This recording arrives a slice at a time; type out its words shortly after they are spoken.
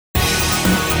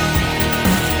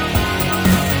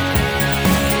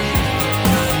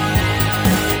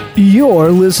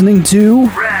You're listening to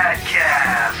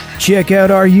Raddcast. Check out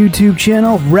our YouTube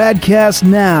channel, Raddcast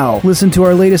now. Listen to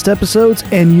our latest episodes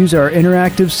and use our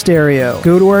interactive stereo.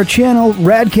 Go to our channel,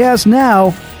 Raddcast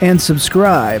now, and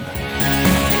subscribe.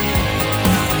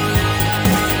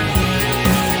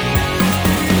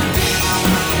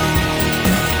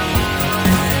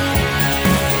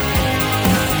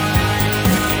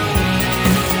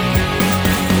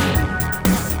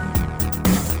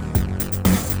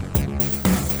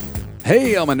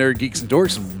 Hey, all my nerd geeks and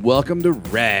dorks, and welcome to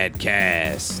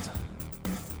Raddcast.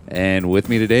 And with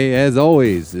me today, as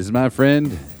always, is my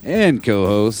friend and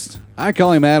co-host. I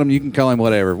call him Adam, you can call him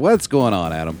whatever. What's going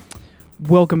on, Adam?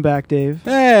 Welcome back, Dave.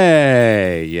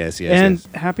 Hey! Yes. And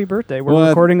happy birthday. We're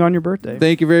recording on your birthday.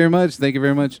 Thank you very much.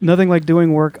 Nothing like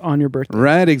doing work on your birthday.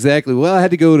 Right, exactly. Well, I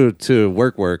had to go to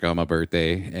work on my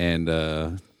birthday,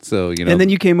 and so, you know. And then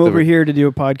you came over here to do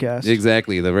a podcast.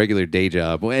 Exactly, the regular day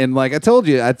job. And like I told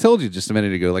you just a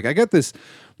minute ago, like I got this,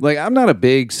 like I'm not a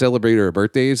big celebrator of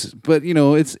birthdays, but you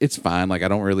know, it's fine. Like I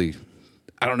don't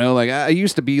know, like I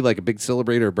used to be like a big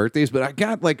celebrator of birthdays, but I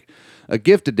got like a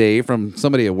gift today from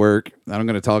somebody at work. I'm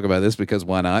going to talk about this because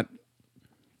why not?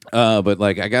 But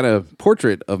like I got a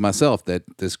portrait of myself that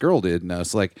this girl did, and I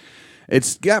was like,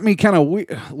 it's got me kind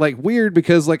of weird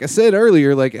because like I said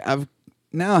earlier, like I've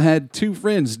now had two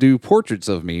friends do portraits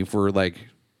of me for like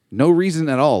no reason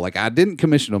at all. Like I didn't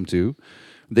commission them to.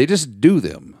 They just do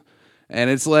them. And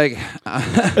it's like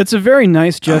it's a very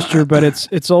nice gesture, but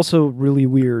it's also really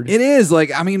weird. It is.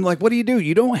 Like, I mean, like, what do?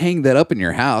 You don't hang that up in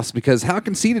your house because how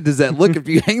conceited does that look if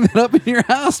you hang that up in your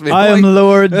house, man? I am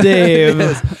Lord Dave.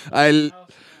 Yes, I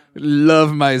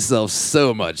love myself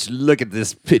so much. Look at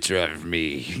this picture of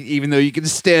me. Even though you can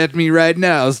stare at me right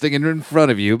now sticking in front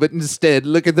of you, but instead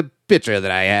look at the picture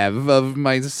that I have of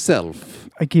myself.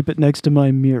 I keep it next to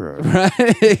my mirror. Right?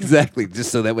 Exactly.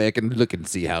 Just so that way I can look and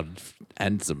see how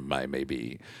handsome I may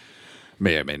be.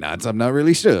 May or may not. I'm not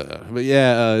really sure. But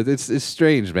yeah, it's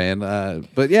strange, man.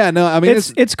 But yeah, no, I mean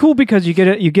it's cool because you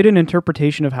get an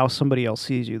interpretation of how somebody else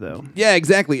sees you, though. Yeah,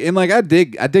 exactly. And like I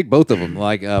dig both of them.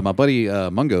 Like my buddy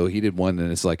Mungo, he did one,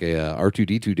 and it's like a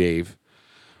R2D2 Dave.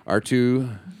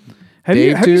 R2. Have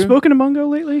you spoken to Mungo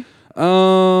lately?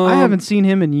 I haven't seen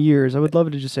him in years. I would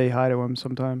love to just say hi to him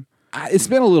sometime. It's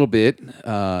been a little bit,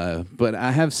 but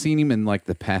I have seen him in like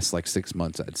the past like 6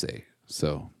 months, I'd say.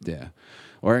 So yeah.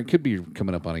 Or it could be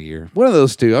coming up on a year. One of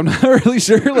those two. I'm not really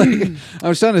sure. Like I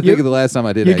was trying to think of the last time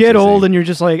I did. You get old and you're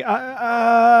just like,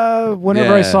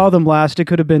 whenever I saw them last, it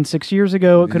could have been 6 years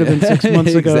ago. It could have been 6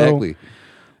 months ago. Exactly.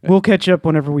 We'll catch up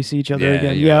whenever we see each other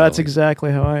again. Yeah, that's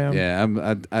exactly how I am.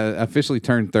 Yeah, I officially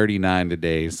turned 39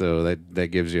 today, so that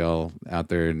gives you all out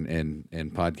there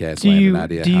in podcast land an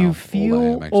idea. Do you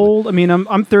feel old? I mean,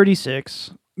 I'm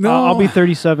 36. No. I'll be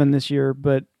 37 this year,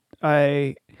 but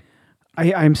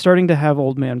I'm starting to have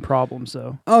old man problems,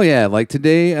 though. Oh, yeah. Like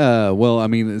today, well, I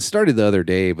mean, it started the other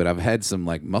day, but I've had some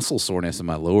like muscle soreness in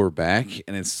my lower back,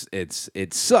 and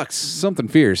it sucks. Something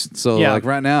fierce. So like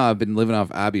right now, I've been living off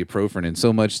ibuprofen, and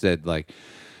so much that like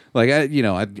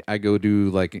I go do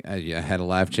like I had a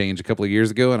life change a couple of years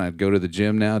ago, and I'd go to the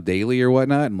gym now daily or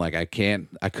whatnot, and like I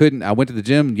went to the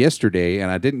gym yesterday,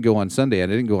 and I didn't go on Sunday. I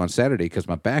didn't go on Saturday because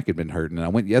my back had been hurting, and I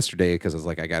went yesterday because I was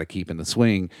like, I got to keep in the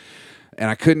swing. And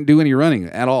I couldn't do any running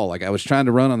at all. Like I was trying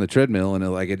to run on the treadmill, and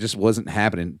it just wasn't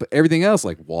happening. But everything else,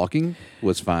 like walking,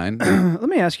 was fine. Let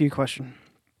me ask you a question,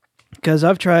 because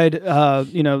I've tried.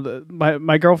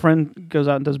 My girlfriend goes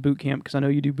out and does boot camp because I know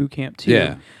you do boot camp too.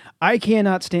 Yeah. I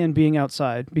cannot stand being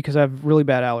outside because I have really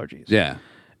bad allergies. Yeah.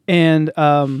 And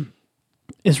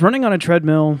is running on a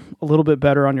treadmill a little bit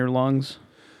better on your lungs?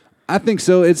 I think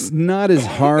so. It's not as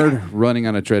hard running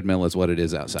on a treadmill as what it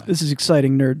is outside. This is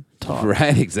exciting nerd talk.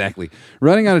 Right, exactly.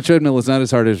 Running on a treadmill is not as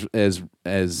hard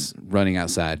as running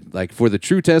outside. Like for the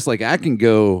true test, like I can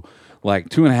go like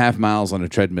 2.5 miles on a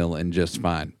treadmill and just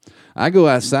fine. I go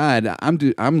outside,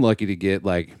 I'm lucky to get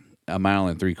like 1.75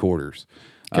 miles.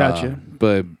 Gotcha.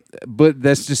 But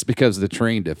that's just because of the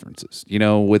terrain differences. You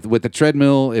know, with the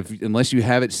treadmill, unless you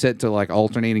have it set to like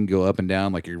alternating, go up and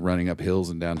down, like you're running up hills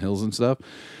and down hills and stuff,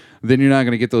 then you're not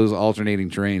going to get those alternating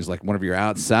terrains. Like whenever you're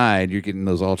outside, you're getting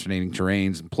those alternating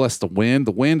terrains. And plus the wind.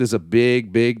 The wind is a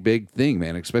big, big, big thing,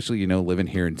 man. Especially, living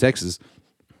here in Texas.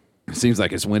 It seems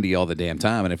like it's windy all the damn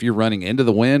time. And if you're running into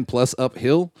the wind plus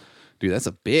uphill, dude, that's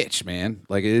a bitch, man.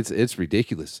 Like it's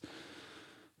ridiculous.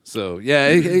 So yeah,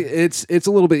 it's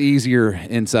a little bit easier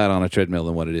inside on a treadmill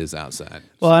than what it is outside.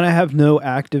 Well, and I have no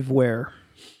active wear.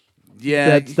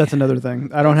 Yeah, that's another thing.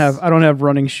 I don't have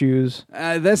running shoes.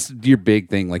 That's your big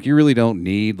thing. Like, you really don't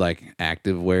need like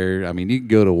active wear. I mean, you can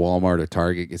go to Walmart or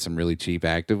Target, get some really cheap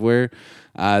active wear.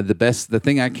 The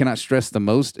thing I cannot stress the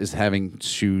most is having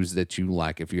shoes that you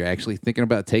like. If you're actually thinking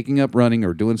about taking up running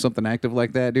or doing something active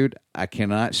like that, dude, I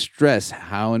cannot stress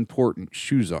how important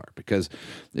shoes are, because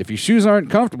if your shoes aren't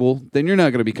comfortable, then you're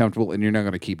not going to be comfortable and you're not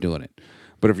going to keep doing it.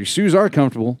 But if your shoes are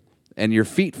comfortable and your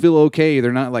feet feel okay,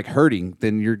 they're not like hurting,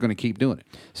 then you're going to keep doing it.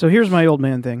 So here's my old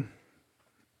man thing.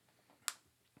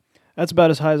 That's about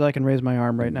as high as I can raise my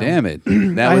arm right now. Damn it.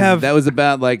 That was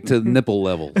about like to nipple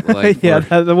level. Like yeah,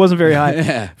 that wasn't very high.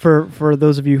 Yeah. For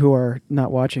those of you who are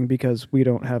not watching because we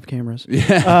don't have cameras.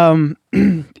 Yeah.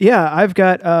 Yeah, I've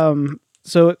got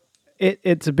so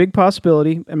it's a big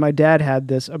possibility, and my dad had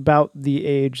this about the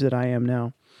age that I am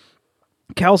now.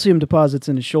 Calcium deposits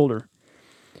in his shoulder.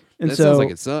 And that so sounds like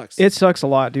it sucks. It sucks a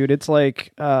lot, dude. It's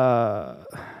like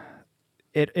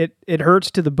it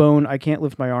hurts to the bone. I can't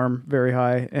lift my arm very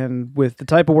high, and with the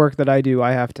type of work that I do,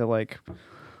 I have to like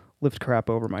lift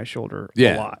crap over my shoulder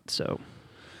a lot. So,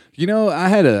 you know, I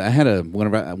had a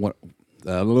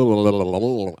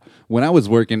when I was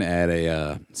working at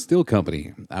a steel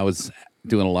company, I was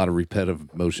doing a lot of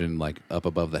repetitive motion, like up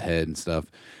above the head and stuff,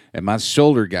 and my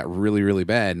shoulder got really, really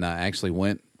bad, and I actually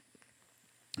went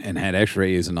and had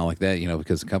x-rays and all like that, you know,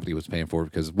 because the company was paying for it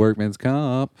because workman's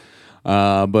comp.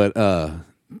 But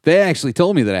they actually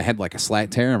told me that I had like a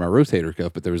slight tear in my rotator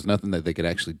cuff, but there was nothing that they could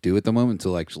actually do at the moment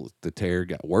until actually the tear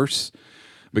got worse.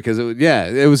 Because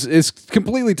it's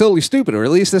completely totally stupid, or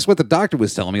at least that's what the doctor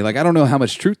was telling me. Like, I don't know how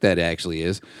much truth that actually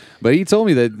is, but he told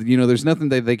me that, you know, there's nothing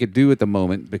that they could do at the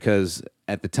moment because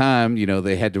at the time, you know,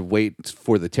 they had to wait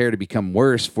for the tear to become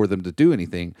worse for them to do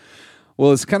anything.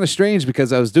 Well, it's kind of strange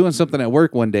because I was doing something at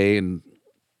work one day and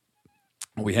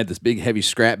we had this big heavy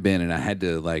scrap bin, and I had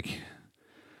to like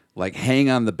hang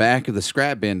on the back of the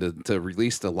scrap bin to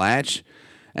release the latch.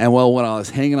 And well, when I was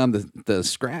hanging on the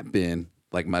scrap bin,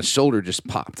 like my shoulder just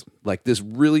popped, like this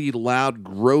really loud,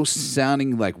 gross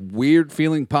sounding, like weird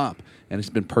feeling pop. And it's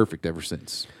been perfect ever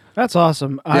since. That's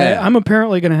awesome. Yeah. I'm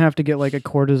apparently going to have to get like a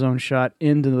cortisone shot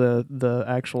into the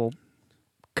actual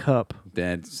cup.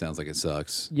 That sounds like it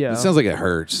sucks. Yeah. It sounds like it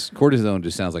hurts. Cortisone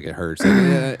just sounds like it hurts.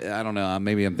 Like, I don't know.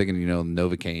 Maybe I'm thinking, you know,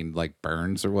 Novocaine like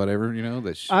burns or whatever, you know.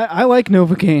 I like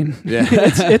Novocaine. Yeah.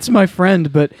 it's my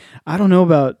friend, but I don't know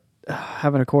about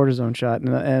having a cortisone shot.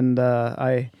 And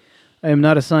I am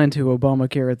not assigned to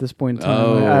Obamacare at this point in time.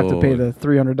 Oh. I have to pay the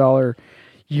 $300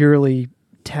 yearly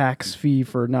tax fee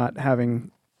for not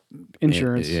having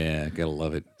insurance. Yeah, gotta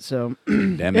love it. So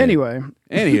anyway.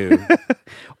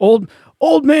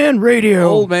 Old man radio.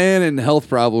 Old man and health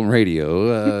problem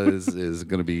radio is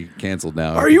going to be canceled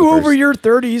now. Are you over your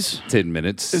 30s? 10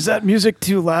 minutes. Is that music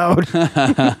too loud?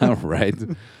 Right.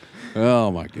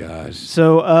 Oh my gosh.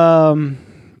 So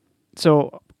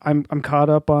I'm caught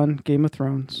up on Game of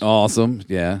Thrones. Awesome.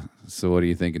 Yeah. So what are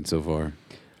you thinking so far?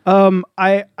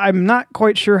 I'm not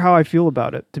quite sure how I feel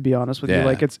about it, to be honest with you.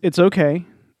 Like it's okay,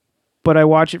 but I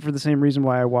watch it for the same reason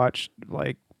why I watched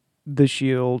like The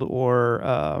Shield or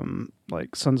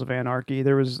like Sons of Anarchy.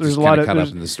 There's a lot of caught up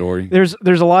in the story. There's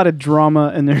a lot of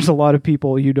drama, and there's a lot of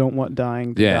people you don't want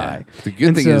dying to die. The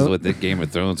good thing is with the Game of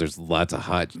Thrones, there's lots of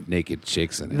hot naked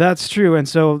chicks in it. That's true, and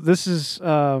so this is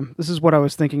what I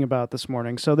was thinking about this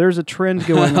morning. So there's a trend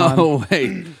going on. Oh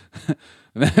wait.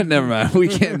 Never mind. We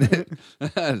can't.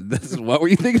 This is what were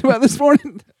you thinking about this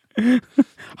morning?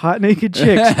 Hot naked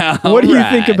chicks. What do you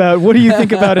think about? What do you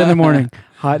think about in the morning?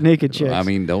 Hot naked chicks. I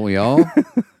mean, don't we all?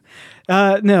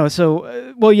 No.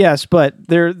 So, well, yes, but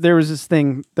there was this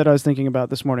thing that I was thinking about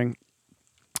this morning,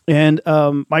 and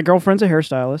my girlfriend's a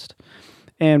hairstylist,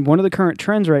 and one of the current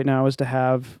trends right now is to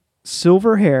have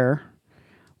silver hair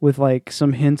with like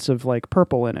some hints of like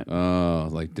purple in it. Oh,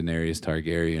 like Daenerys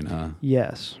Targaryen, huh?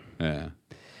 Yes. Yeah.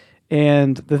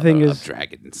 And the thing is,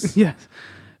 dragons. Yes.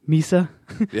 Misa.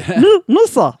 Yeah.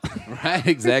 Misa. Right.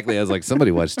 Exactly. I was like,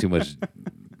 somebody watched too much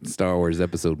Star Wars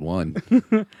Episode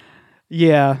 1.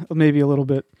 Yeah, maybe a little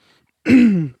bit.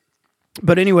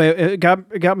 But anyway, it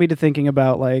got me to thinking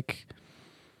about like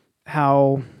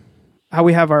how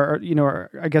we have our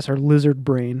I guess our lizard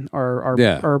brain,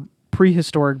 our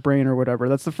prehistoric brain or whatever.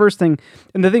 That's the first thing.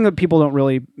 And the thing that people don't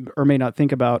really or may not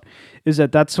think about is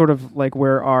that that's sort of like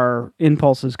where our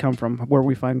impulses come from, where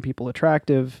we find people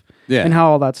attractive and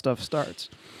how all that stuff starts.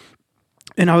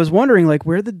 And I was wondering, like,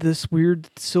 where did this weird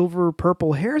silver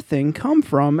purple hair thing come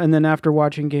from? And then after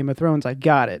watching Game of Thrones, I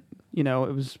got it. You know,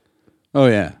 it was... Oh,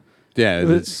 yeah. Yeah.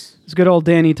 It's good old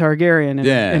Dany Targaryen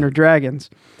and her dragons.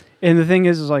 And the thing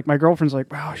is like, my girlfriend's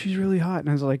like, wow, she's really hot. And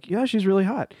I was like, yeah, she's really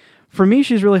hot. for me,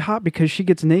 she's really hot because she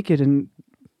gets naked in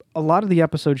a lot of the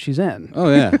episodes she's in.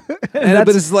 Oh yeah, but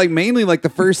it's like mainly like the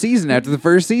first season. After the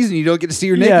first season, you don't get to see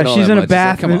her naked. Yeah, all she's that in a much. It's like,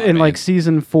 bath come on, in like man.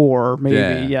 season 4, maybe.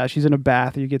 Yeah. Yeah, she's in a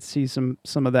bath. You get to see some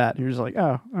of that, and you're just like,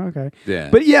 oh, okay. Yeah.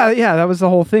 But yeah, that was the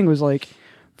whole thing. Was like,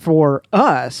 for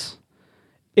us,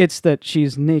 it's that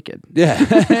she's naked, Yeah,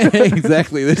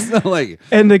 exactly. There's no like.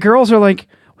 and the girls are like,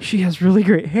 she has really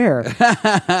great hair,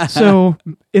 so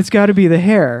it's got to be the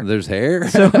hair. There's hair.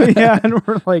 So yeah, and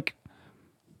we're like,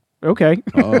 okay,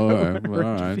 Oh, all right. All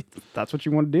right. that's what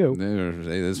you want to do.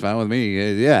 That's fine with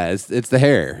me. Yeah, it's the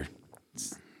hair.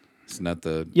 It's not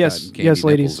the Yes, cotton candy yes, nipples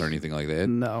ladies. or anything like that.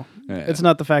 No, Yeah. it's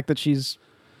not the fact that she's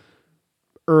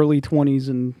early 20s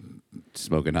and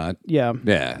Smoking hot. yeah,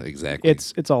 Yeah, exactly.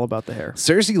 it's all about the hair.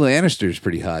 Cersei Lannister's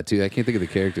pretty hot too. I can't think of the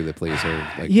character that plays her.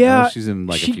 Like, Yeah, she's in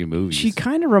like she- a few movies. She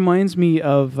kind of reminds me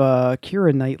of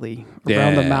Keira Knightley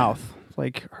around the Yeah. mouth,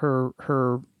 like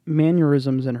her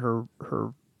mannerisms and her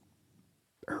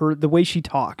the way she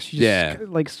talks. She just, Yeah.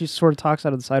 like she sort of talks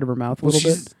out of the side of her mouth a little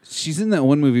bit. She's in that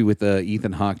one movie with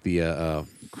Ethan Hawke. The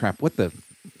crap. What the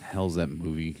hell's that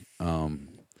movie?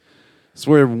 It's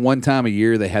where one time a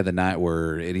year they had the night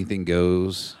where anything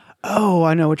goes. Oh,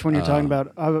 I know which one you're talking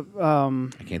about. I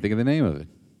can't think of the name of it.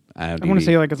 I want to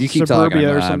say like You it's keep talking, Suburbia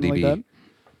I'm or on something IMDb. like that.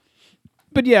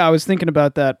 But yeah, I was thinking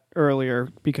about that earlier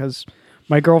because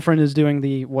my girlfriend is doing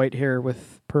the white hair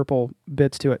with purple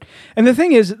bits to it. And the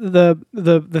thing is, the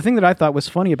thing that I thought was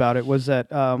funny about it was that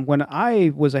when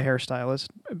I was a hairstylist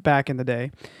back in the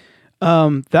day,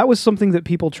 that was something that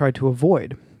people tried to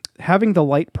avoid. Having the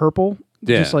light purple,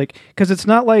 just Yeah. like, because it's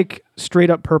not like straight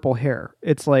up purple hair.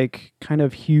 It's like kind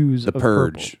of hues The of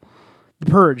Purge. purple. The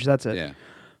Purge, that's it.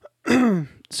 Yeah.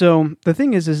 So the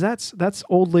thing is that's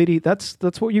old lady. That's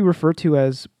what you refer to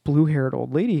as blue-haired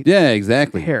old lady Yeah,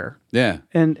 exactly. hair. Yeah.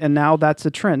 And now that's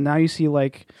a trend. Now you see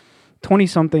like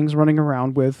 20-somethings running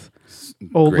around with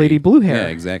old Great. lady blue hair. Yeah,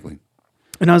 exactly.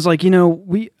 And I was like,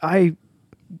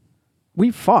 we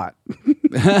fought.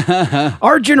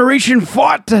 Our generation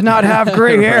fought to not have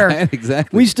gray hair. Right,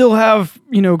 exactly. We still have,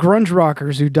 grunge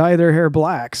rockers who dye their hair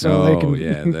black so they can.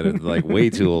 yeah, that are like way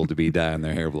too old to be dyeing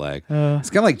their hair black. It's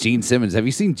kind of like Gene Simmons. Have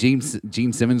you seen Gene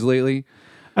Simmons lately?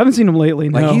 I haven't seen him lately.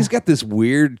 Like No. he's got this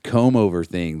weird comb over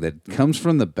thing that comes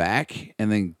from the back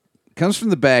and then comes from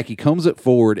the back. He combs it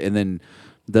forward and then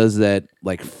does that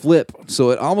like flip.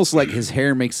 So it almost like his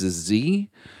hair makes a Z.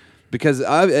 Because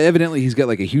evidently he's got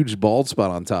like a huge bald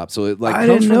spot on top, so it like I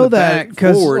comes didn't from know the that back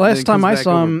because forward, and last then time comes I back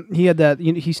saw over. him, he had that.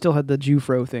 He still had the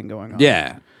Jufro thing going on.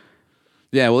 Yeah,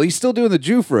 yeah. Well, he's still doing the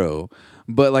Jufro,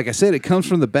 but like I said, it comes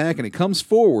from the back and it comes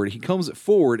forward. He combs it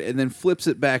forward and then flips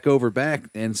it back over back,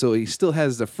 and so he still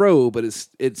has the fro, but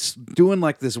it's doing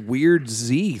like this weird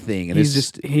Z thing, and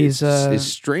it's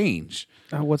strange.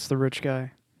 What's the rich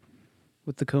guy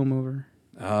with the comb over?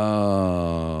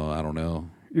 Oh, I don't know.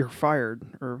 You're fired,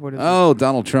 or what is it? Oh,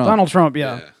 Donald Trump. Donald Trump,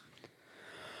 yeah.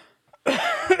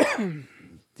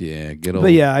 Yeah, good old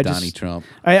But yeah, I Donnie just- Trump.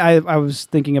 I was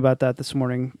thinking about that this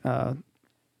morning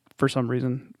for some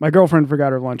reason. My girlfriend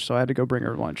forgot her lunch, so I had to go bring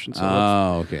her lunch. And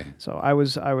so, Okay. so I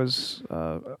was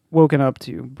woken up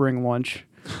to bring lunch.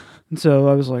 And so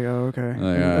I was like, oh, okay.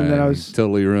 And then I was,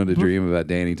 totally ruined a dream about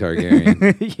Danny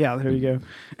Targaryen. yeah, there you go.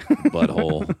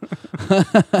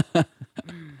 Butthole.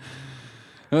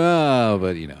 Oh,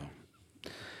 but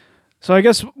So I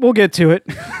guess we'll get to it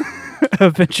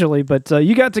eventually. But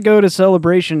you got to go to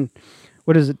Celebration.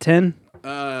 What is it, 10?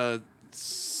 7.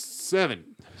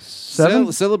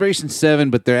 7? Celebration 7,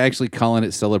 but they're actually calling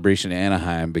it Celebration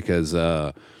Anaheim because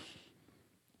the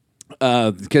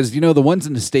ones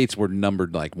in the States were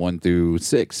numbered like 1 through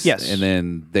 6. Yes. And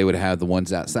then they would have the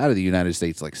ones outside of the United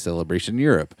States like Celebration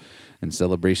Europe and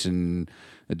Celebration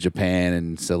Japan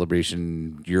and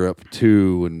Celebration Europe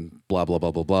 2 and blah, blah,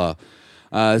 blah, blah, blah.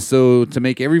 So to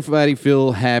make everybody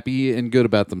feel happy and good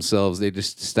about themselves, they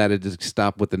just decided to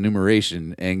stop with the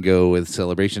numeration and go with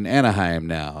Celebration Anaheim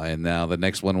now. And now the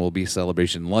next one will be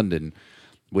Celebration London,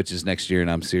 which is next year.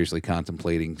 And I'm seriously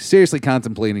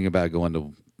contemplating about going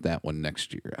to that one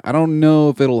next year. I don't know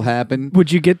if it'll happen.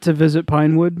 Would you get to visit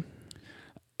Pinewood?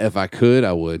 If I could,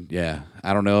 I would. Yeah.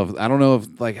 I don't know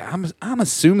if like I'm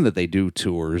assuming that they do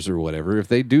tours or whatever. If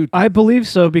they do, I believe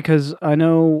so because I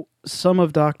know some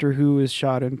of Doctor Who is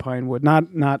shot in Pinewood.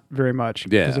 Not very much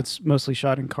because Yeah. it's mostly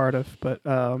shot in Cardiff. But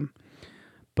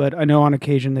I know on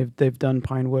occasion they've done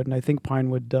Pinewood, and I think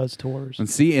Pinewood does tours.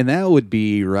 and that would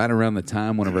be right around the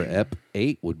time whenever Ep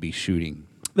 8 would be shooting.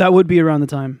 That would be around the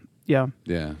time. Yeah,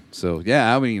 Yeah. So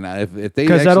yeah, I mean, if they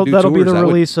because actually that'll be tours, the I would-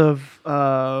 release of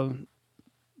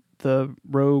the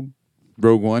Rogue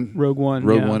Rogue One. Rogue One.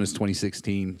 Rogue yeah. One is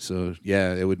 2016. So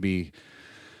yeah, it would be.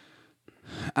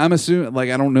 I'm assuming, like,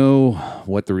 I don't know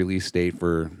what the release date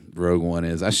for Rogue One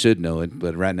is. I should know it,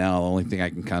 but right now the only thing I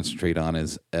can concentrate on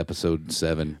is Episode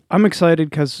 7. I'm excited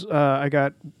because I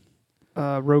got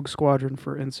Rogue Squadron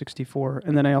for N64,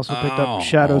 and then I also picked up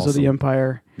Shadows of the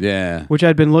Empire. Yeah, which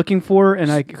I'd been looking for, and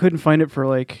I couldn't find it for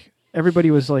like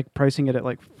everybody was like pricing it at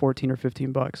like $14 or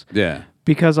 $15. yeah,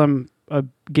 Because I'm a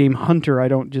game hunter, I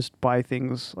don't just buy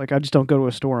things. Like I just don't go to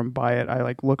a store and buy it. I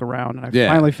like look around, and I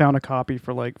finally found a copy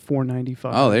for like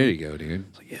 $4.95. Oh, there you go, dude.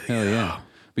 Hell yeah.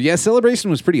 But yeah, Celebration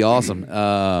was pretty awesome.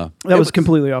 That was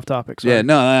completely off topic. Sorry. Yeah,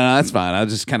 no, that's fine. I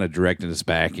was just kind of directing us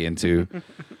back into.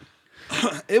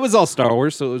 It was all Star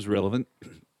Wars, so it was relevant.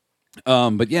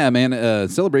 But yeah, man,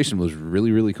 Celebration was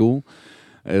really, really cool.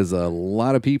 There's a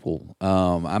lot of people.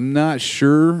 I'm not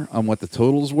sure on what the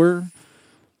totals were,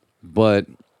 but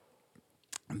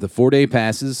the 4-day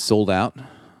passes sold out.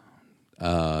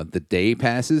 The day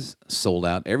passes sold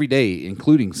out every day,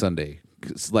 including Sunday.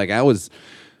 'Cause, like, I was,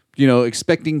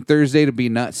 expecting Thursday to be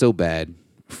not so bad,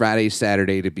 Friday,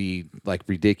 Saturday to be like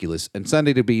ridiculous, and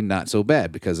Sunday to be not so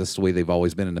bad because that's the way they've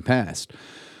always been in the past.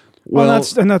 Well,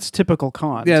 that's typical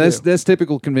con. Yeah, too. that's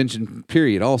typical convention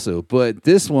period also. But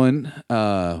this one,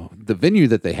 the venue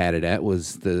that they had it at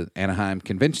was the Anaheim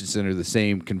Convention Center, the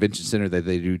same convention center that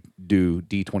they do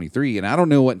D23. And I don't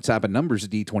know what type of numbers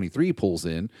D23 pulls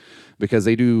in because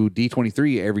they do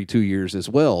D23 every 2 years as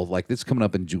well. Like this coming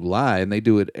up in July, and they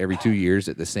do it every 2 years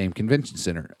at the same convention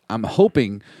center. I'm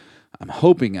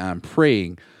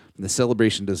praying the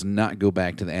Celebration does not go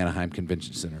back to the Anaheim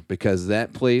Convention Center because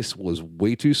that place was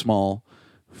way too small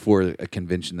for a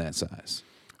convention that size.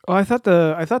 Oh, I thought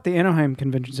the Anaheim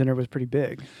Convention Center was pretty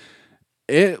big.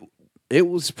 It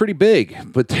was pretty big,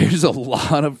 but there's a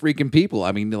lot of freaking people.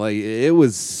 I mean, like it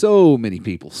was so many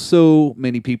people.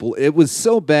 It was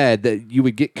so bad that you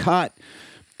would get caught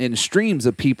in streams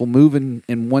of people moving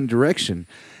in one direction.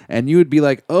 And you would be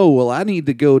like, oh, well, I need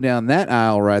to go down that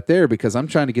aisle right there because I'm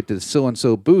trying to get to the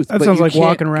so-and-so booth. That sounds like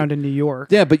walking around in New York.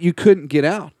 Yeah, but you couldn't get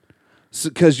out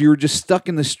because you were just stuck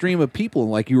in the stream of people.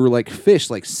 Like you were like fish,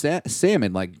 like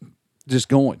salmon, like just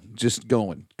going.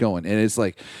 And it's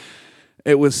like,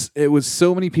 it was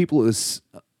so many people. It was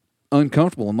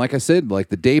uncomfortable. And like I said, like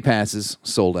the day passes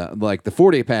sold out. Like the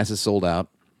 4-day passes sold out.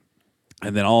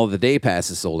 And then all of the day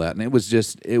passes sold out, and it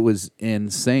was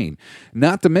insane.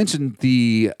 Not to mention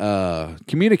the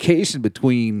communication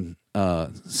between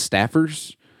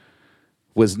staffers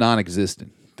was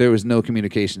non-existent. There was no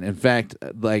communication. In fact,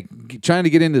 like trying to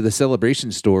get into the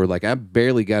Celebration store, like I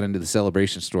barely got into the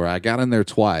Celebration store. I got in there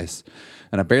twice,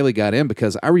 and I barely got in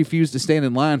because I refused to stand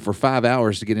in line for 5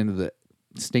 hours to get into the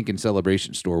stinking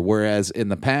Celebration store. Whereas in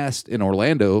the past in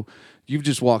Orlando, you've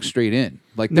just walked straight in.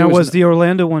 Like now, was the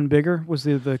Orlando one bigger? Was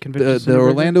the convention center the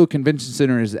Orlando Convention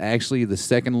Center is actually the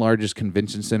second largest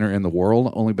convention center in the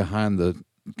world, only behind the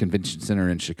convention center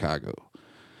in Chicago.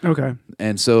 Okay.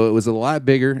 And so it was a lot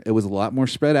bigger. It was a lot more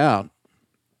spread out,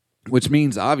 which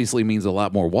obviously means a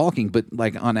lot more walking. But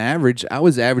like on average, I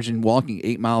was averaging walking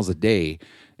 8 miles a day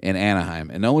in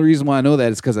Anaheim. And the only reason why I know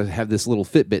that is because I have this little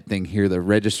Fitbit thing here that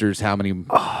registers how many.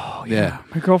 Oh, yeah.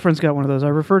 My girlfriend's got one of those. I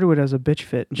refer to it as a bitch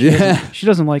fit. And she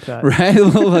doesn't like that. Right?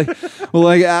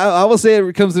 I will say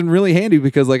it comes in really handy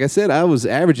because, like I said, I was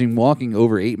averaging walking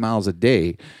over 8 miles a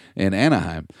day in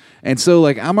Anaheim. And so,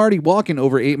 like, I'm already walking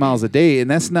over 8 miles a day, and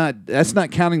that's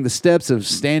not counting the steps of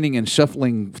standing and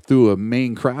shuffling through a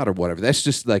main crowd or whatever. That's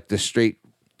just like the straight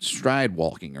stride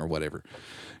walking or whatever,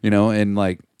 and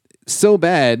like, so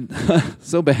bad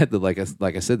that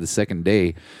like I said, the second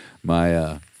day,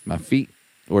 my feet,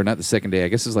 or not the second day, I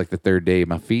guess it's like the third day,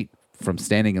 my feet from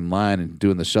standing in line and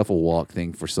doing the shuffle walk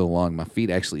thing for so long, my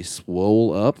feet actually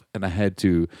swole up, and I had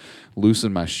to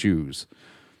loosen my shoes.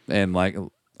 And like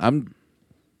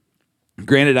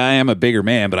granted, I am a bigger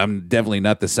man, but I'm definitely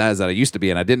not the size that I used to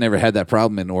be, and I didn't ever have that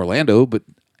problem in Orlando. But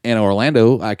in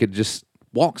Orlando, I could just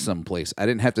walk someplace. I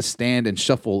didn't have to stand and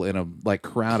shuffle in a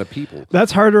crowd of people.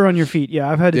 That's harder on your feet. Yeah,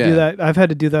 I've had to do that. I've had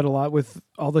to do that a lot with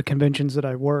all the conventions that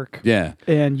I work. Yeah.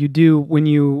 And you do when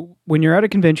you're at a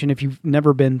convention, if you've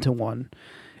never been to one,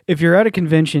 if you're at a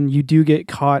convention, you do get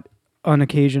caught on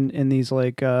occasion in these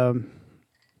like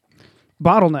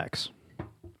bottlenecks.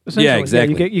 Yeah,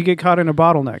 exactly. Yeah, you get caught in a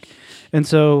bottleneck. And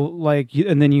so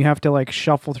and then you have to like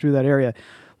shuffle through that area.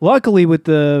 Luckily, with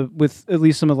at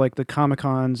least some of like the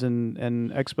Comic-Cons and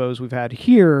expos we've had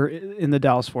here in the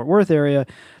Dallas-Fort Worth area,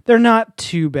 they're not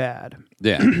too bad.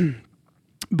 Yeah.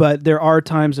 But there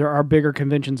are bigger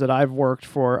conventions that I've worked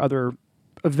for, other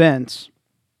events,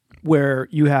 where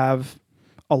you have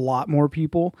a lot more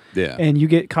people. Yeah. And you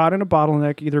get caught in a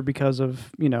bottleneck either because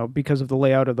of the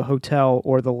layout of the hotel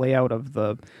or the layout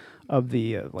of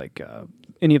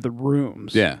any of the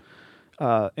rooms. Yeah.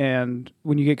 And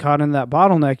when you get caught in that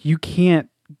bottleneck, you can't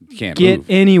Can't get move.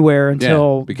 anywhere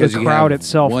until because the you crowd have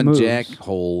itself one moves.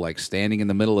 jackhole like standing in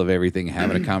the middle of everything,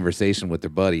 having a conversation with their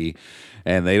buddy,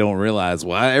 and they don't realize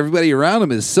why everybody around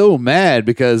them is so mad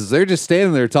because they're just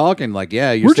standing there talking. Like,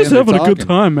 yeah, We're just having a good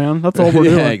time, man. That's all we're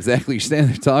doing. Yeah, exactly. You're standing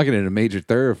there talking in a major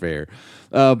thoroughfare.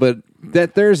 But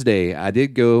that Thursday, I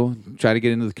did go try to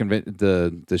get into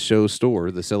the show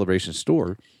store, the Celebration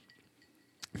store.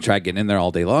 Tried getting in there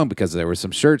all day long because there were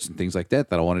some shirts and things like that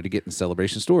I wanted to get in the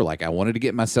Celebration store. Like I wanted to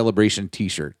get my Celebration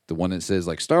T-shirt, the one that says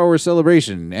like Star Wars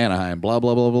Celebration, Anaheim, blah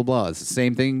blah blah blah blah. It's the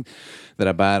same thing that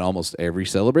I buy at almost every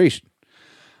celebration.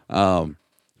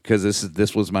 Because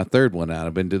this was my third one out.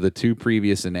 I've been to the two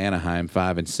previous in Anaheim,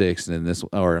 5 and 6, and then this,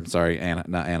 or I'm sorry,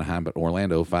 not Anaheim, but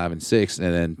Orlando, 5 and 6,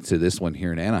 and then to this one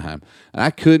here in Anaheim.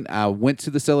 And I went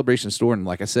to the Celebration store, and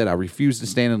like I said, I refused to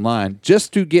stand in line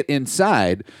just to get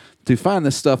inside to find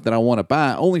the stuff that I want to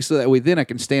buy, only so that way then I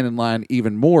can stand in line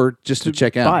even more just to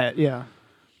check out. Buy it, yeah.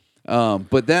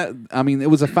 But it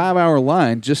was a 5-hour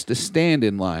line just to stand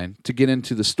in line to get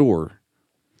into the store.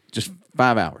 Just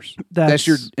 5 hours. That's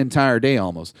your entire day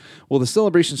almost. Well, the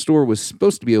Celebration store was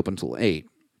supposed to be open till 8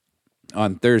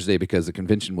 on Thursday because the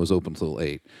convention was open till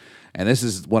 8. And this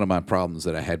is one of my problems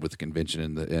that I had with the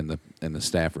convention and the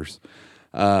staffers.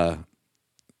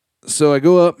 So I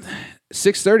go up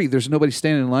 6:30. There's nobody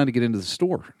standing in line to get into the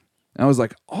store. And I was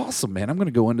like, awesome, man. I'm going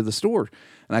to go into the store.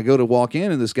 And I go to walk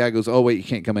in, and this guy goes, oh, wait, you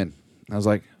can't come in. I was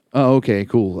like, oh, okay,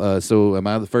 cool. So am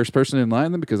I the first person in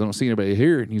line then? Because I don't see anybody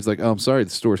here. And he's like, oh, I'm sorry, the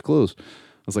store's closed. I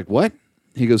was like, what?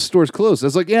 He goes, store's closed. I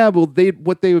was like, yeah, well,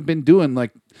 what they've been doing,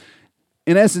 like,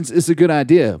 in essence, is a good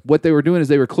idea. What they were doing is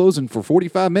they were closing for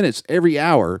 45 minutes every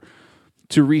hour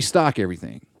to restock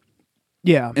everything.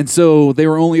 Yeah. And so they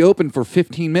were only open for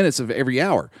 15 minutes of every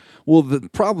hour. Well, the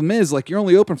problem is, like, you're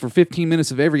only open for 15 minutes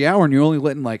of every hour and you're only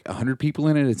letting, like, 100 people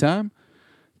in at a time.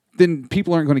 Then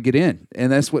people aren't going to get in.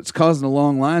 And that's what's causing the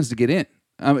long lines to get in.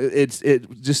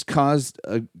 It just caused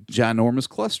a ginormous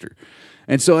cluster.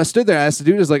 And so I stood there. I asked the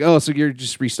dude, I was like, oh, so you're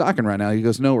just restocking right now? He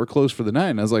goes, no, we're closed for the night.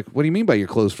 And I was like, what do you mean by you're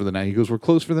closed for the night? He goes, we're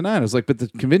closed for the night. I was like, but the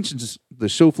convention's, the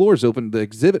show floor is open. The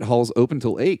exhibit hall's open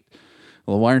till 8.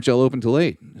 Well, why aren't y'all open till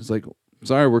 8? He's like,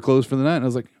 sorry, we're closed for the night. And I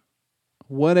was like,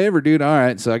 whatever, dude. All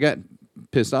right. So I got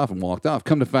pissed off and walked off.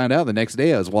 Come to find out, the next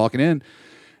day I was walking in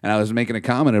and I was making a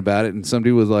comment about it. And some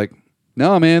dude was like,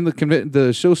 no, man,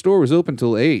 the show store was open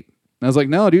till 8. And I was like,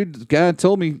 no, dude, the guy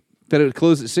told me that it would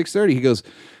close at 6:30. He goes,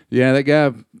 yeah, that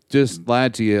guy just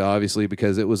lied to you, obviously,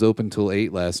 because it was open till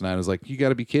 8 last night. I was like, you got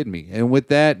to be kidding me. And with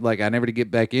that, like, I never did get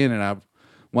back in, and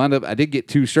I did get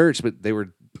 2 shirts, but they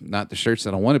were not the shirts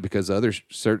that I wanted because the other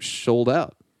shirts sold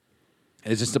out.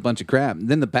 It's just a bunch of crap. And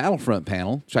then the Battlefront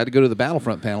panel, tried to go to the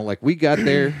Battlefront panel. Like, we got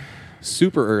there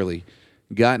super early,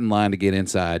 got in line to get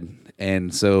inside.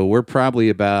 And so we're probably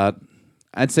about,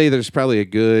 I'd say there's probably a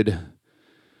good,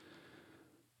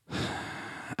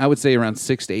 I would say around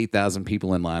 6,000 to 8,000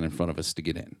 people in line in front of us to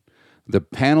get in. The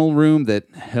panel room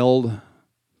that held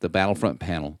the Battlefront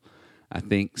panel, I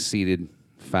think seated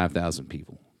 5,000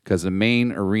 people. Because the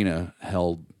main arena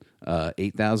held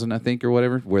 8,000, I think, or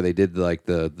whatever, where they did like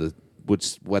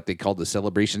what they called the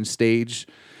celebration stage,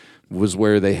 was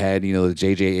where they had, the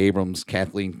J.J. Abrams,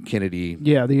 Kathleen Kennedy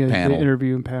the panel.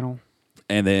 interview and panel.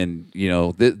 And then,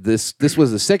 this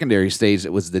was the secondary stage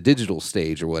that was the digital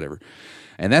stage or whatever.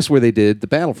 And that's where they did the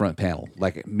Battlefront panel.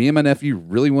 Like, me and my nephew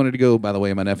really wanted to go. By the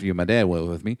way, my nephew and my dad went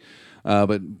with me.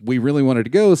 But we really wanted to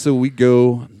go, so we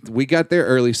got there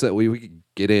early so that we could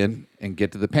get in and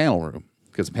get to the panel room.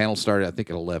 Because the panel started, I think,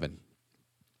 at 11.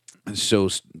 The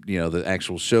shows, the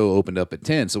actual show opened up at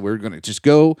 10. So we were going to just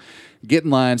go, get in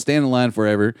line, stand in line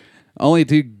forever, only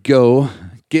to go,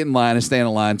 get in line and stand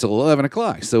in line until 11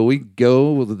 o'clock. So we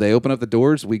go, they open up the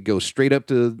doors, we go straight up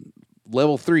to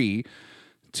level 3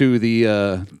 to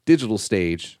the digital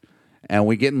stage, and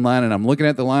we get in line, and I'm looking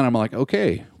at the line, I'm like,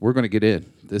 okay, we're going to get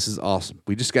in. This is awesome.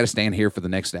 We just got to stand here for the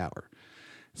next hour.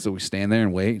 So we stand there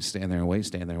and wait, stand there and wait,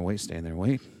 stand there and wait, stand there and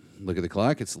wait. Look at the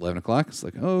clock. It's 11 o'clock. It's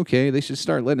like, oh, okay, they should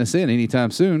start letting us in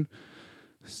anytime soon.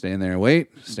 Stand there and wait.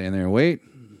 Stand there and wait.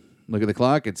 Look at the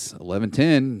clock. It's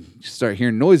 11:10. You start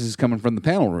hearing noises coming from the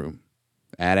panel room.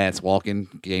 AT-ATs walking,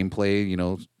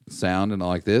 gameplay, sound and all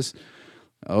like this.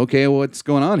 Okay, what's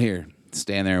going on here?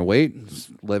 Stand there and wait. It's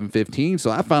 11:15.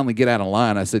 So I finally get out of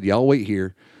line. I said, y'all wait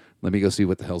here. Let me go see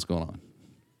what the hell's going on.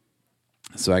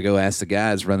 So I go ask the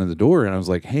guys running the door, and I was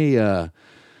like, hey,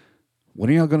 when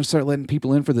are y'all going to start letting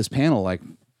people in for this panel? Like,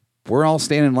 we're all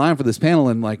standing in line for this panel,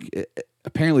 and like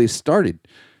apparently it started.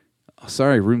 Oh,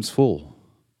 sorry, room's full.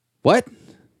 What?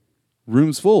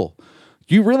 Room's full.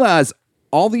 You realize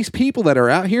all these people that are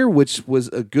out here, which was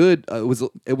a good,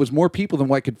 it was more people than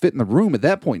what could fit in the room at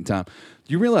that point in time.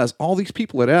 You realize all these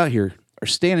people that are out here are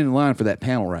standing in line for that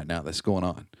panel right now that's going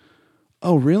on.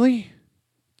 Oh, really?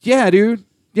 Yeah, dude.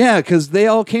 Yeah, because they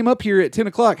all came up here at 10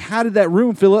 o'clock. How did that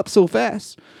room fill up so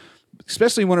fast?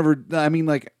 Especially whenever, I mean,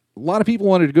 like, a lot of people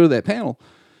wanted to go to that panel,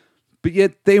 but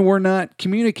yet they were not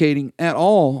communicating at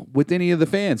all with any of the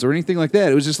fans or anything like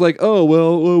that. It was just like, oh,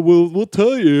 well, we'll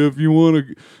tell you if you want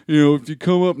to, if you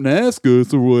come up and ask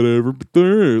us or whatever. But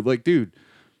they're like, dude.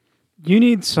 You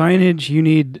need signage, you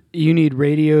need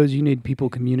radios, you need people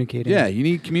communicating. Yeah, you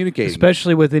need communicating.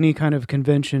 Especially with any kind of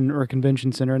convention or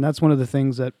convention center. And that's one of the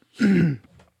things that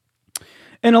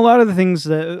and a lot of the things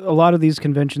that a lot of these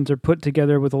conventions are put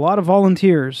together with a lot of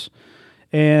volunteers.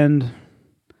 And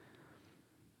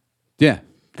yeah,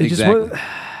 they exactly. just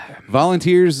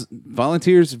volunteers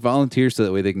so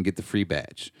that way they can get the free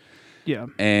badge. Yeah.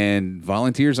 And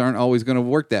volunteers aren't always going to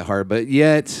work that hard, but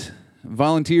yet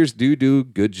volunteers do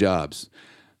good jobs.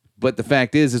 But the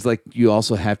fact is like you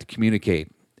also have to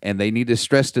communicate, and they need to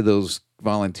stress to those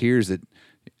volunteers that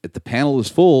if the panel is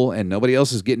full and nobody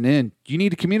else is getting in, you need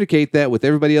to communicate that with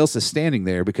everybody else that's standing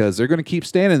there, because they're going to keep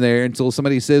standing there until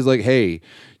somebody says like, hey,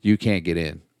 you can't get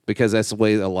in. Because that's the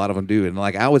way a lot of them do. And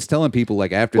like I was telling people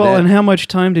like after that. Well, and how much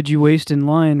time did you waste in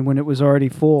line when it was already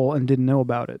full and didn't know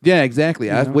about it? Yeah, exactly.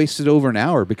 I wasted over an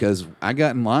hour because I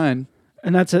got in line.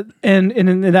 And that's it. And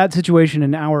in that situation,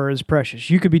 an hour is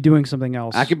precious. You could be doing something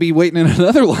else. I could be waiting in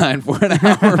another line for an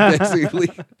hour,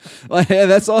 basically. Like, yeah,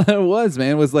 that's all it was,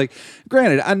 man. It was like,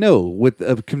 granted, I know with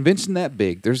a convention that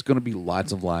big, there's going to be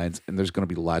lots of lines and there's going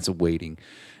to be lots of waiting.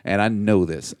 And I know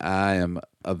this. I am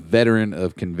a veteran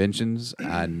of conventions.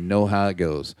 I know how it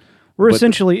goes. We're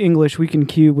essentially English. We can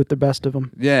queue with the best of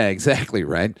them. Yeah, exactly,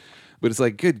 right? But it's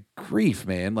like, good grief,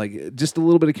 man. Like, just a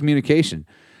little bit of communication.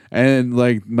 And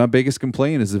like my biggest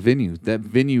complaint is the venue. That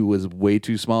venue was way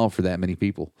too small for that many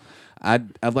people. I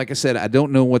like I said, I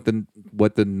don't know what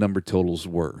the number totals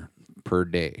were per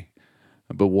day,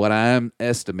 but what I'm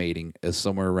estimating is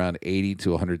somewhere around 80 to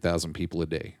 100,000 people a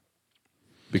day,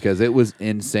 because it was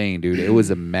insane, dude. It was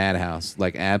a madhouse,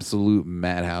 like absolute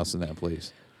madhouse in that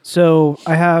place. So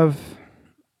I have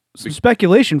some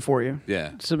speculation for you.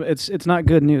 Yeah. So it's not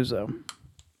good news though.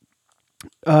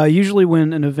 Usually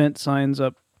when an event signs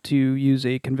up to use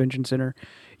a convention center,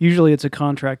 usually it's a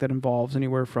contract that involves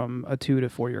anywhere from a 2 to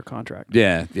 4 year contract.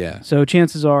 Yeah, yeah. So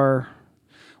chances are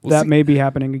that may be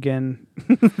happening again.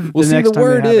 Well, see, the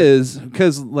word is,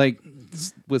 because like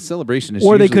with Celebration, it's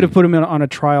or they usually, could have put them on a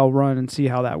trial run and see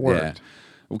how that worked.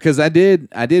 Yeah. Because I did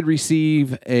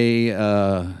receive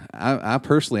I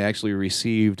personally actually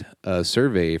received a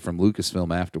survey from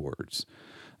Lucasfilm afterwards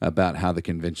about how the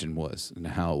convention was and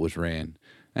how it was ran.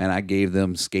 And I gave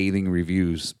them scathing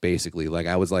reviews, basically. Like,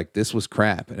 I was like, this was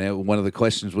crap. And one of the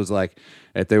questions was like,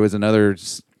 if there was another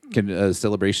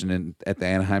celebration at the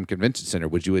Anaheim Convention Center,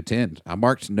 would you attend? I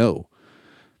marked no.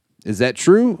 Is that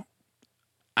true?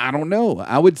 I don't know.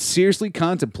 I would seriously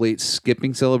contemplate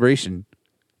skipping Celebration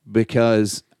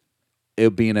because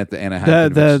it being at the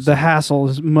Anaheim Convention the hassle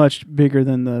is much bigger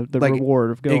than the like,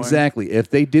 reward of going. Exactly. If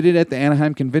they did it at the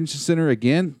Anaheim Convention Center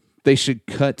again, they should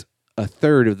cut a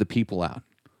third of the people out.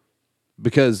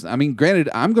 Because, I mean, granted,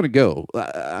 I'm going to go.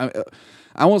 I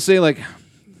won't say that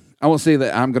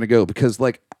I'm going to go because,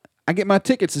 like, I get my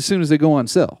tickets as soon as they go on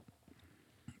sale.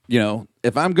 You know,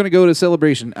 if I'm going to go to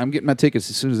Celebration, I'm getting my tickets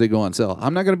as soon as they go on sale.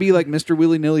 I'm not going to be like Mr.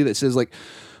 Willy-nilly that says, like,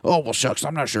 oh, well, shucks,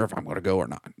 I'm not sure if I'm going to go or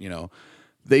not. You know,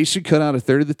 they should cut out a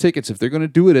third of the tickets. If they're going to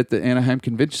do it at the Anaheim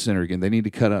Convention Center again, they need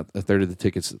to cut out a third of the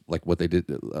tickets, like what they did,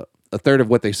 a third of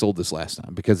what they sold this last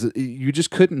time, because you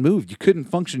just couldn't move. You couldn't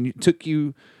function. It took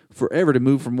you forever to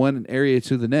move from one area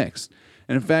to the next.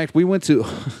 And in fact, we went to,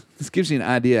 this gives you an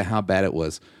idea how bad it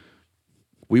was.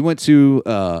 We went to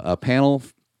a panel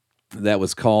that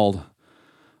was called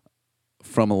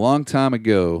From a Long Time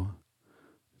Ago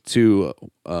to,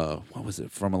 what was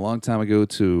it? From a Long Time Ago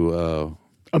to...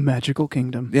 A Magical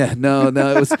Kingdom. Yeah, no,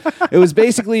 it was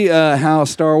basically how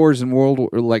Star Wars and World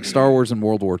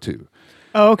War II.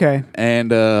 Oh, okay.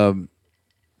 And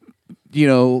you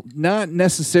know, not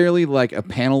necessarily like a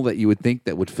panel that you would think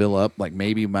that would fill up, like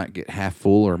maybe you might get half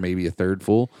full or maybe a third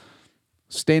full.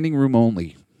 Standing room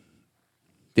only.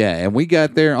 Yeah, and we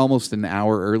got there almost an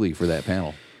hour early for that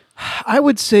panel. I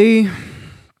would say,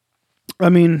 I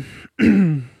mean,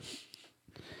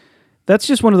 that's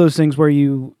just one of those things where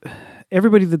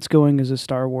everybody that's going is a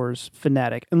Star Wars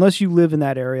fanatic, unless you live in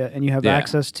that area and you have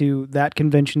access to that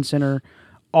convention center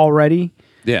already.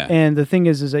 Yeah. And the thing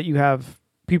is that you have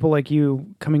people like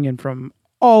you coming in from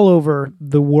all over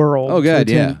the world Oh, God,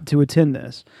 to attend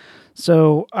this.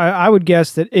 So I would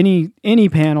guess that any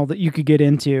panel that you could get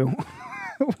into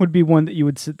would be one that you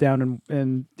would sit down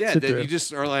and sit through. You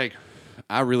just are like,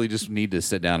 I really just need to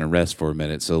sit down and rest for a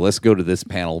minute. So let's go to this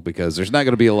panel because there's not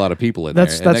going to be a lot of people in there.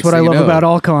 And That's what I love about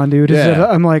Alcon, dude. Is that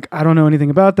I'm like, I don't know anything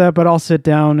about that, but I'll sit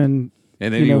down and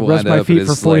then you rest my feet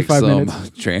for 45 minutes.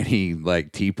 Tranny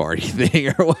like tea party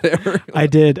thing or whatever. I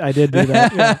did do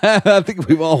that. Yeah. I think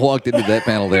we've all walked into that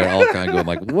panel there, all kind of going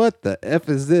like, "What the f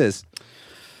is this?"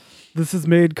 This is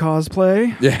made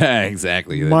cosplay. Yeah,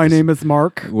 exactly. My name is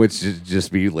Mark, which should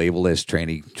just be labeled as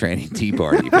tranny tea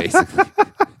party, basically.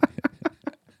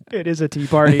 It is a tea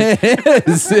party. It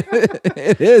is.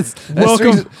 It is.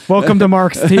 Welcome to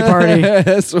Mark's tea party.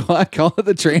 That's why I call it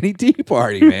the tranny tea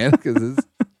party, man, because it's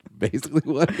basically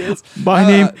what it is.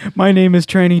 My name is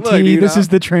Tranny T. Dude, this is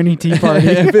the Tranny Tea Party.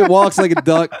 If it walks like a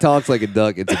duck, talks like a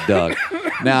duck, it's a duck.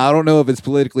 Now, I don't know if it's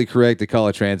politically correct to call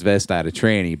a transvestite a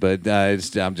tranny, but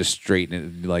I'm just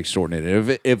straightening it, like shortening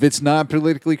it. If it's not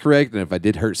politically correct, and if I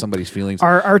did hurt somebody's feelings,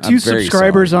 our two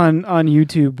subscribers sorry. on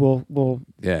YouTube will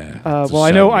yeah. Well,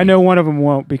 I know one of them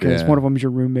won't because one of them is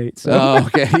your roommate. So. Oh,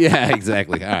 okay. Yeah,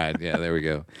 exactly. All right. Yeah, there we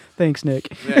go. Thanks,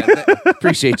 Nick. Yeah,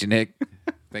 appreciate you, Nick.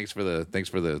 Thanks for the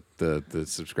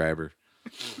subscriber.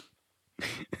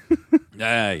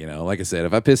 Like I said,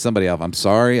 if I piss somebody off, I'm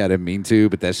sorry. I didn't mean to,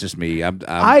 but that's just me.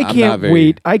 I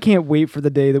can't wait for the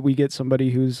day that we get somebody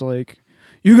who's like,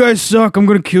 "You guys suck. I'm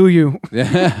gonna kill you."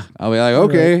 Yeah, I'll be like,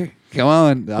 okay, come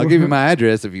on. I'll give you my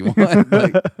address if you want.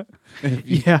 Like, if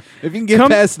you can get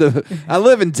past I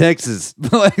live in Texas.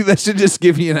 Like that should just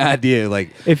give you an idea. Like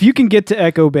if you can get to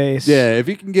Echo Base, if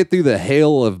you can get through the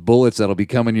hail of bullets that'll be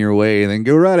coming your way, then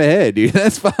go right ahead, dude.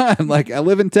 That's fine. Like I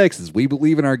live in Texas. We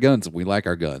believe in our guns and we like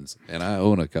our guns, and I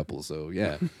own a couple. So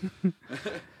yeah,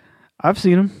 I've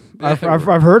seen them. I've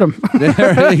heard them.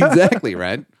 Exactly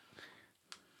right.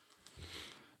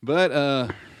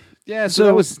 But yeah, so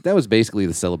that was basically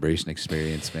the celebration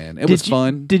experience, man. It was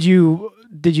fun. Did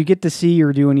you get to see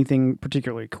or do anything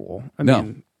particularly cool?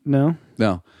 No.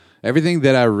 Everything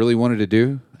that I really wanted to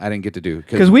do, I didn't get to do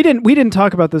because we didn't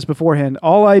talk about this beforehand.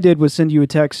 All I did was send you a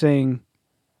text saying,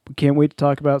 "We can't wait to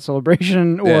talk about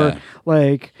Celebration," or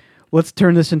like, "Let's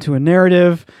turn this into a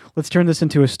narrative. Let's turn this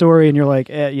into a story." And you're like,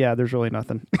 "Yeah, there's really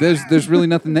nothing." There's really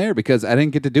nothing there because I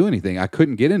didn't get to do anything. I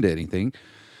couldn't get into anything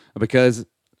because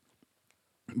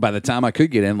by the time I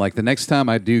could get in, like the next time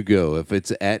I do go, if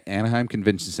it's at Anaheim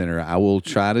Convention Center, I will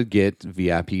try to get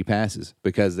VIP passes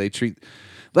because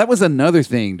that was another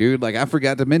thing, dude. Like I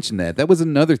forgot to mention that. That was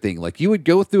another thing. Like you would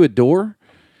go through a door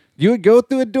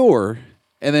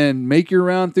and then make your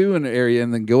round through an area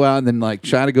and then go out and then like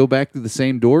try to go back through the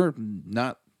same door,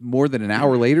 not more than an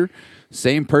hour later.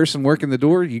 Same person working the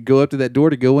door, you go up to that door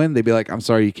to go in, they'd be like, "I'm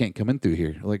sorry, you can't come in through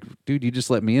here." Like, dude, you just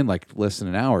let me in like less than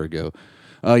an hour ago.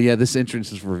 Oh, yeah, this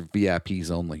entrance is for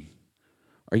VIPs only.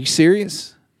 Are you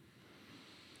serious?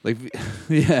 Like,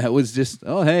 yeah, it was just,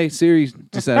 oh, hey, Siri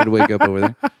decided to wake up over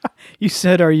there. You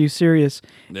said, "Are you serious?"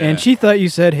 Yeah. And she thought you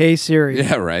said, "Hey, Siri."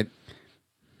 Yeah, right.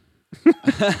 Let's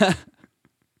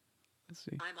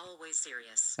see. I'm always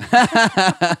serious.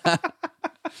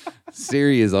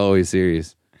 Siri is always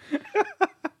serious.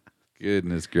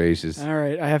 Goodness gracious. All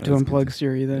right, I have to unplug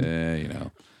Siri then. Yeah,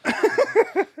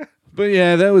 But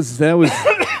yeah, that was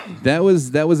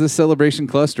a celebration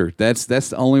cluster. That's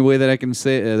the only way that I can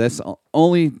say. That's the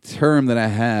only term that I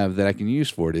have that I can use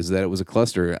for it is that it was a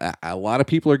cluster. A lot of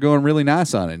people are going really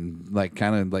nice on it and like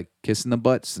kind of like kissing the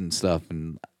butts and stuff,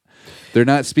 and they're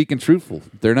not speaking truthful.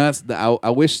 They're not. I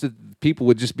wish that people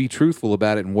would just be truthful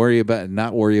about it and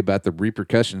not worry about the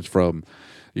repercussions from,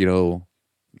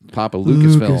 Papa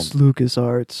Lucasfilm.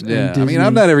 LucasArts. Yeah, I mean,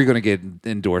 I'm not ever going to get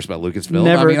endorsed by Lucasfilm.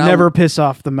 Never piss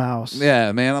off the mouse.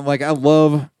 Yeah, man. I'm like, I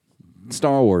love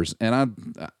Star Wars, and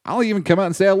I'll even come out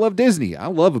and say I love Disney. I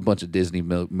love a bunch of Disney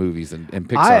movies and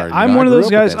Pixar. I'm one of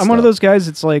those guys. I'm one of those guys.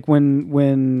 It's like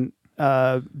when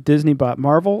Disney bought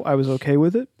Marvel, I was okay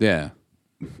with it. Yeah.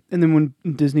 And then when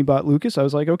Disney bought Lucas, I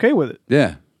was like okay with it.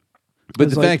 Yeah. But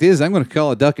the fact is, I'm going to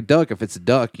call a duck if it's a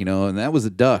duck, and that was a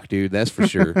duck, dude. That's for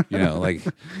sure. Like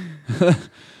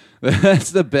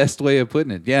that's the best way of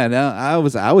putting it. Yeah. Now I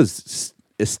was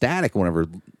ecstatic whenever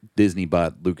Disney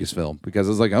bought Lucasfilm because I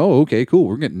was like, oh, okay, cool.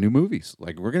 We're getting new movies.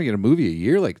 Like we're going to get a movie a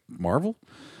year, like Marvel.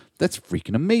 That's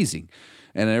freaking amazing.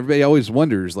 And everybody always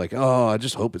wonders, like, oh, I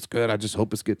just hope it's good. I just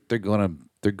hope it's good. They're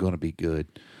gonna be good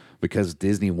because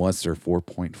Disney wants their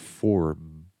 $4.4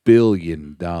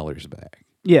 billion back.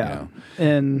 Yeah, You know?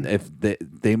 and If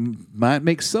they might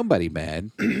make somebody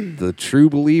mad, the true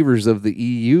believers of the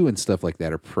EU and stuff like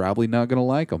that are probably not going to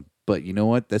like them. But you know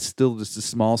what? That's still just a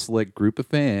small select group of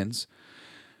fans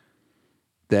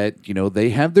that they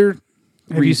have their.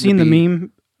 have you seen the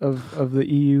meme of the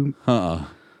EU?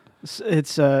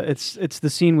 It's the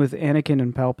scene with Anakin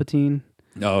and Palpatine,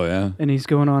 Oh yeah. and he's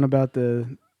going on about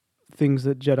the things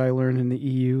that Jedi learn in the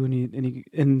EU,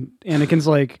 and Anakin's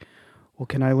like, "Well,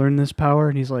 can I learn this power?"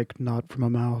 And he's like, "Not from a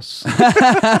mouse."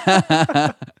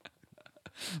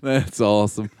 That's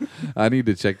awesome. I need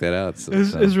to check that out.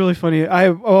 It's really funny. I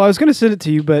was going to send it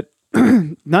to you, but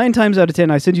 9 times out of 10,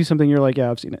 I send you something, you're like,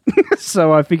 "Yeah, I've seen it."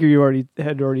 So I figure you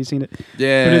had already seen it.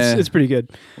 Yeah, but it's pretty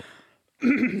good.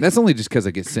 That's only just because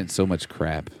I get sent so much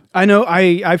crap. I know.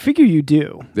 I figure you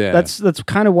do. Yeah. That's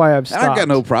kind of why I've stopped. I've got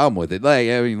no problem with it. Like,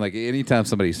 I mean, like anytime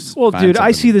somebody's Well, dude,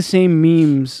 I see the same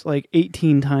memes like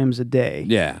 18 times a day.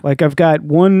 Yeah. Like I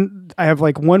have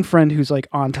like one friend who's like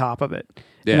on top of it.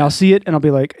 Yeah. And I'll see it and I'll be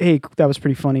like, "Hey, that was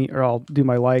pretty funny," or I'll do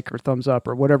my like or thumbs up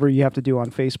or whatever you have to do on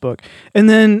Facebook. And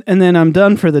then I'm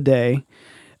done for the day.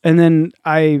 And then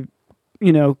I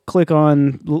click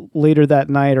on later that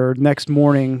night or next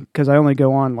morning, because I only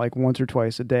go on like once or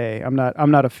twice a day. I'm not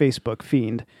a Facebook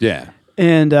fiend. Yeah.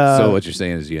 And so what you're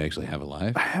saying is you actually have a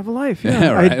life? I have a life.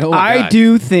 Yeah, right. I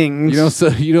do things. So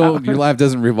your life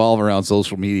doesn't revolve around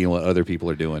social media and what other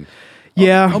people are doing.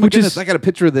 Yeah. Oh my goodness! I got a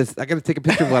picture of this. I got to take a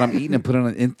picture of what I'm eating and put it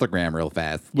on Instagram real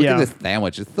fast. Look at this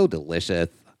sandwich. It's so delicious.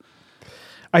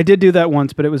 I did do that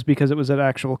once, but it was because it was an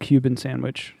actual Cuban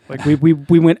sandwich. Like we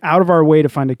went out of our way to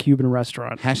find a Cuban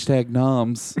restaurant.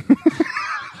 #noms.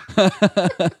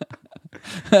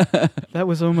 That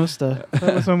was almost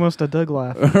a Doug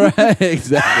laugh. Right,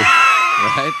 exactly.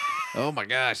 Right. Oh my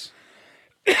gosh.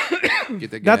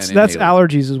 Get that guy That's an inhaler.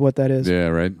 allergies, is what that is. Yeah.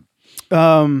 Right.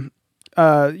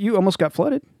 You almost got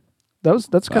flooded.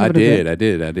 That's kind of an event.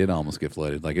 I did almost get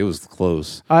flooded. Like, it was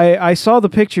close. I saw the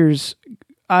pictures.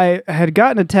 I had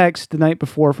gotten a text the night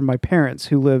before from my parents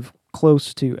who live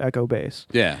close to Echo Base.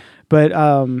 Yeah. But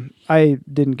I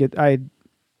didn't get. I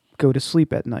go to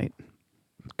sleep at night.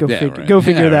 Go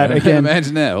figure that right. again.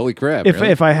 Imagine that. Holy crap. If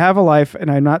really? if I have a life and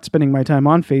I'm not spending my time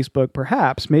on Facebook,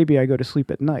 perhaps maybe I go to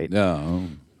sleep at night. No.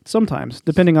 Sometimes,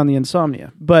 depending on the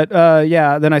insomnia. But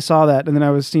then I saw that, and then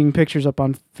I was seeing pictures up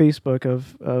on Facebook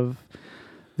of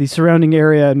the surrounding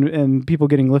area and people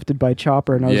getting lifted by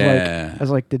chopper, and I was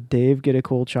like, did Dave get a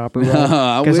cool chopper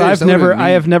ride? Because I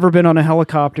have never been on a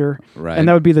helicopter, right. And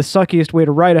that would be the suckiest way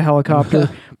to ride a helicopter.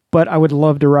 But I would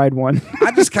love to ride one.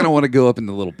 I just kind of want to go up in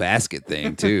the little basket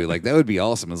thing too. Like, that would be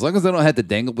awesome. As long as I don't have to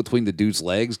dangle between the dude's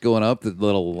legs going up the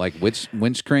little like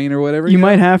winch crane or whatever. You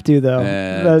might have to though.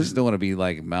 I just don't want to be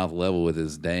like mouth level with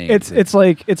his dang. It's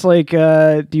like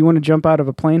do you want to jump out of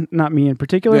a plane? Not me in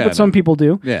particular, but some people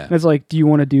do. Yeah. And it's like, do you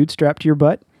want a dude strapped to your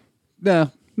butt?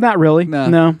 No. Not really.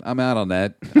 No. I'm out on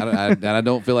that. I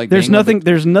don't feel like there's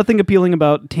nothing appealing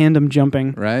about tandem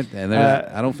jumping. Right, and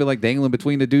I don't feel like dangling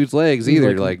between the dude's legs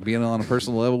either. Like being on a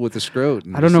personal level with the scrot.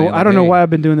 I don't know. I don't know why I've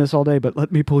been doing this all day, but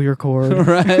let me pull your cord.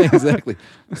 Right, exactly.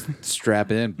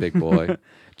 Strap in, big boy.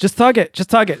 Just tug it.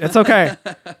 It's okay.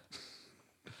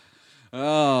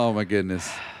 Oh my goodness.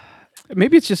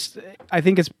 Maybe it's just. I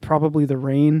think it's probably the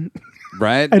rain.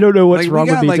 Right? I don't know what's wrong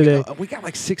with me today. We got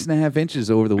like 6.5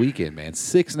 inches over the weekend, man.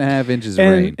 6.5 inches of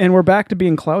rain. And we're back to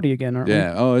being cloudy again, aren't we?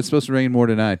 Yeah. Oh, it's supposed to rain more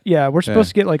tonight. Yeah, we're supposed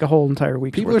to get like a whole entire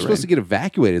week. People are supposed to get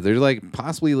evacuated. They're like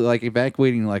possibly like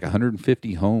evacuating like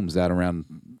 150 homes out around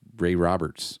Ray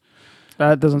Roberts.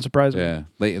 That doesn't surprise me. Yeah,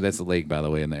 that's a lake, by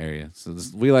the way, in the area. So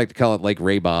we like to call it Lake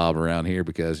Ray Bob around here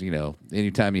because,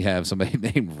 anytime you have somebody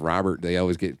named Robert, they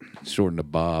always get shortened to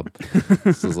Bob.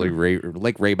 So it's like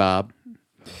Lake Ray Bob.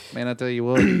 Man, I tell you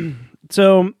what.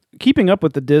 So, keeping up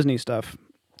with the Disney stuff.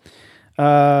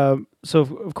 So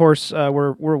of course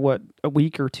we're what, a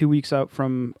week or 2 weeks out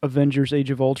from Avengers: Age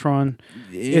of Ultron.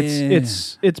 Yeah.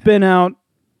 It's been out.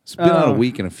 It's been out a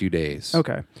week and a few days.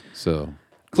 Okay. So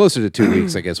closer to 2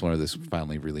 weeks, I guess, when this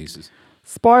finally releases.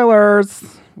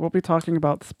 Spoilers. We'll be talking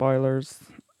about spoilers.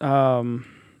 And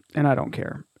I don't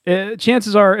care.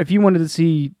 Chances are, if you wanted to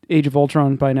see Age of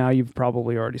Ultron by now, you've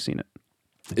probably already seen it.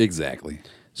 Exactly.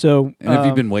 So, and if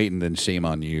you've been waiting, then shame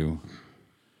on you.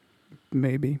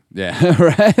 Maybe. Yeah.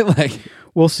 Right. Like,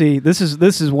 we'll see. This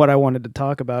is what I wanted to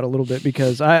talk about a little bit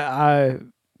because I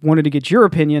wanted to get your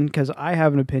opinion because I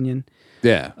have an opinion.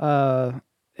 Yeah.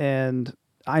 And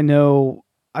I know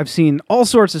I've seen all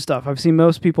sorts of stuff. I've seen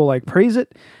most people like praise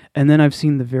it, and then I've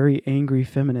seen the very angry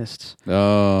feminists.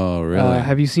 Oh, really?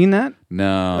 Have you seen that?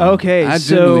 No. Okay, I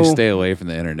generally stay away from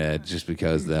the internet just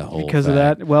because of that whole of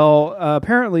that. Well,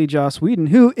 apparently Joss Whedon,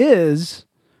 who is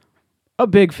a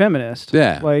big feminist.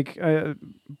 Yeah. Like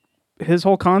his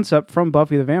whole concept from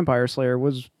Buffy the Vampire Slayer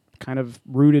was kind of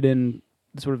rooted in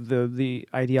sort of the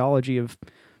ideology of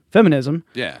feminism.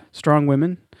 Yeah. Strong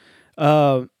women.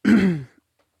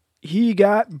 He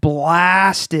got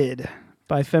blasted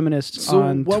by feminists So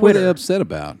on what Twitter. were they upset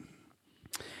about?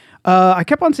 I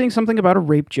kept on seeing something about a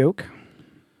rape joke,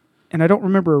 and I don't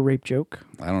remember a rape joke.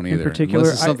 I don't in either. particular.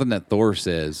 Unless it's something that Thor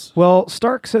says. Well,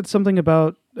 Stark said something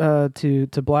about to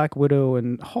Black Widow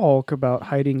and Hulk about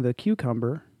hiding the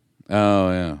cucumber,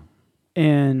 Oh, yeah.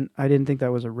 and I didn't think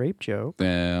that was a rape joke.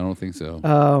 Yeah, I don't think so.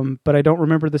 But I don't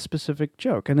remember the specific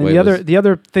joke. And then Wait, the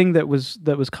other thing that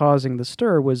was causing the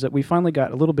stir was that we finally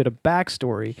got a little bit of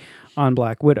backstory on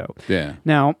Black Widow. Yeah.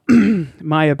 Now,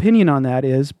 my opinion on that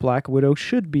is Black Widow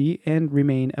should be and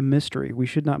remain a mystery. We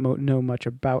should not know much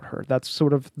about her. That's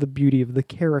sort of the beauty of the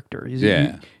character.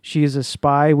 Yeah. She is a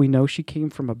spy. We know she came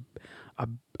from a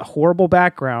horrible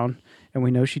background, and we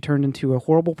know she turned into a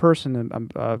horrible person,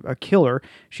 a killer.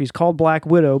 She's called Black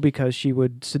Widow because she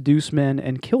would seduce men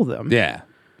and kill them. Yeah.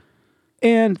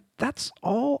 And that's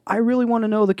all I really want to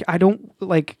know. I don't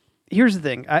like. Here's the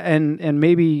thing, and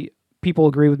maybe people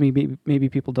agree with me. Maybe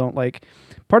people don't. Like,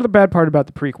 part of the bad part about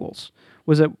the prequels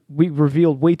was that we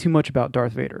revealed way too much about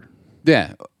Darth Vader.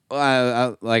 Yeah.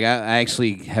 I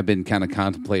actually have been kind of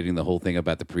contemplating the whole thing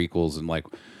about the prequels and like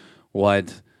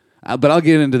what. But I'll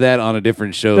get into that on a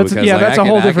different show. That's a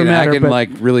whole different matter. I can but, like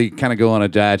really kind of go on a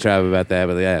diatribe about that.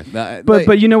 But yeah,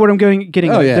 but you know what I'm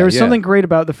getting Oh, at. yeah, There was yeah. something great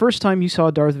about the first time you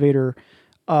saw Darth Vader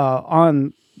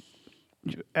on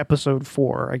episode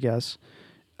 4, I guess,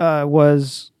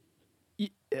 was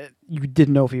you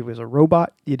didn't know if he was a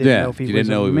robot. You didn't know if he was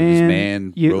a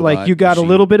man. You got a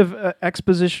little bit of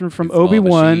exposition from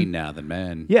Obi-Wan. Now than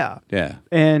man. Yeah. Yeah.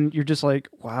 And you're just like,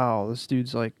 wow, this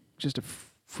dude's like just a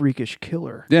freakish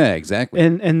killer. Yeah, exactly.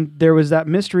 And there was that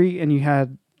mystery, and you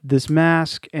had this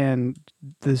mask and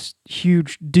this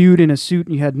huge dude in a suit,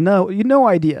 and you had no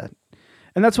idea.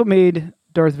 And that's what made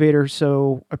Darth Vader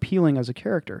so appealing as a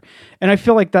character. And I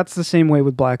feel like that's the same way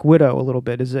with Black Widow a little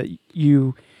bit, is that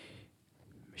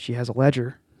she has a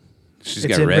ledger. She's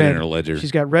got red in her ledger.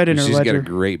 She's got red in her She's ledger. got a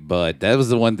great butt. That was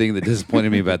the one thing that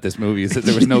disappointed me about this movie is that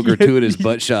there was no gratuitous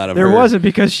butt shot of her. There wasn't,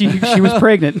 because she was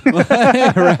pregnant.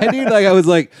 Right, dude? Like, I was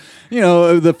like,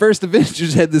 the first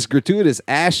Avengers had this gratuitous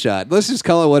ass shot. Let's just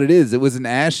call it what it is. It was an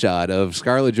ass shot of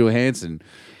Scarlett Johansson.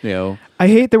 I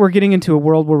hate that we're getting into a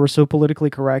world where we're so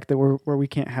politically correct that where we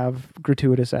can't have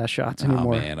gratuitous ass shots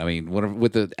anymore. Oh man, I mean,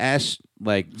 with the ass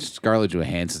like Scarlett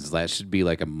Johansson's, that should be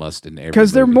like a must in every.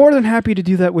 Because they're movie. more than happy to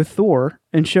do that with Thor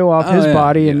and show off his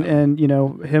body and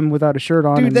him without a shirt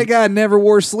on. Dude, that guy never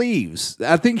wore sleeves.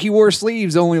 I think he wore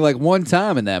sleeves only like one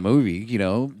time in that movie.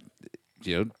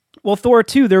 Well, Thor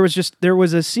 2, there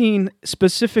was a scene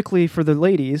specifically for the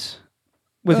ladies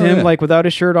with him like without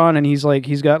his shirt on, and he's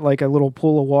got like a little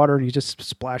pool of water, and he's just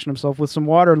splashing himself with some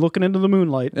water and looking into the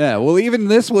moonlight. Yeah, well, even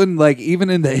this one, like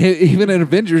even in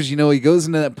Avengers, he goes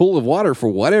into that pool of water for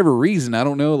whatever reason. I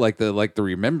don't know, like the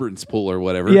remembrance pool or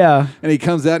whatever. Yeah, and he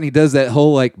comes out and he does that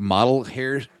whole like model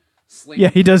hair sling. Yeah,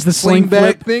 he does the sling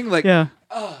back flip thing. Like, yeah.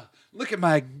 Oh, look at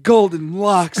my golden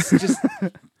locks. Just,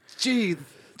 gee.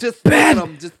 Just bad.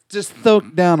 Just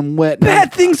soaked down and wet.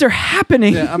 Bad things are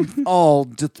happening. Yeah, I'm all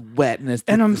just wet and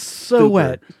I'm so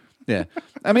wet. Yeah,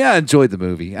 I mean, I enjoyed the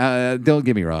movie. Don't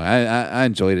get me wrong, I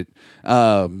enjoyed it.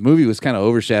 Movie was kind of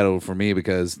overshadowed for me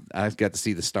because I got to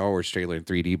see the Star Wars trailer in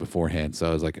 3D beforehand, so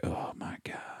I was like, oh my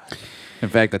god. In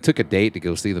fact, I took a date to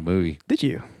go see the movie. Did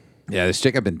you? Yeah, this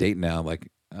chick I've been dating now,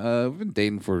 like we've been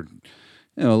dating for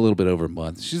a little bit over a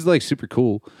month. She's like super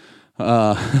cool.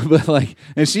 But like,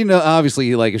 and she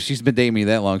obviously, like, if she's been dating me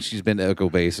that long, she's been to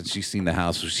Echo Base and she's seen the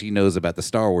house, so she knows about the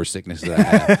Star Wars sickness that I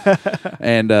have.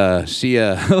 And she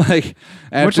like,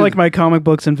 much like my comic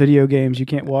books and video games, you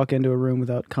can't walk into a room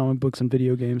without comic books and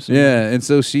video games. So. Yeah, and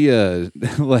so she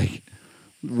like,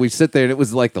 we sit there and it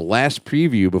was like the last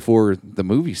preview before the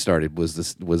movie started was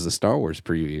the Star Wars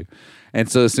preview. And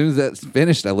so as soon as that's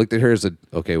finished, I looked at her and said,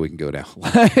 okay, we can go now.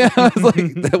 I was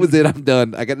like, that was it. I'm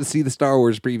done. I got to see the Star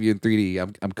Wars preview in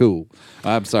 3D. I'm cool.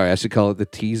 I'm sorry. I should call it the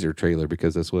teaser trailer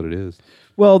because that's what it is.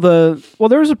 Well, there's a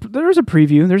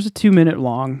preview. There's a 2-minute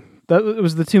long. It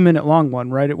was the 2-minute long one,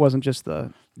 right? It wasn't just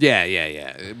the...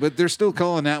 Yeah. But they're still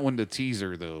calling that one the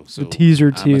teaser, though. So the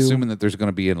teaser, too. I'm assuming that there's going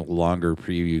to be a longer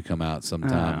preview come out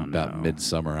sometime about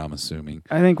midsummer, I'm assuming.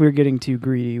 I think we're getting too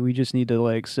greedy. We just need to,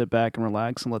 like, sit back and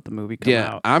relax and let the movie come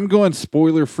out. I'm going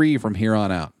spoiler-free from here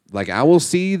on out. Like, I will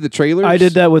see the trailers. I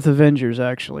did that with Avengers,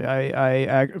 actually.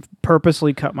 I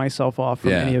purposely cut myself off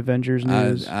from any Avengers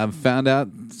news. I've found out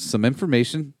some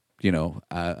information.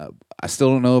 I still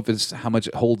don't know if it's how much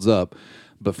it holds up.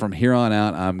 But from here on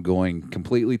out, I'm going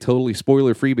completely, totally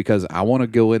spoiler free because I want to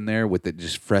go in there with it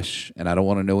just fresh, and I don't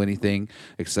want to know anything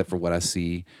except for what I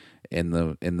see in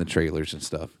the trailers and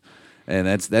stuff. And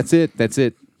that's it. That's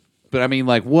it. But I mean,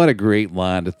 like, what a great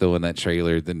line to throw in that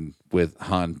trailer than with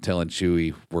Han telling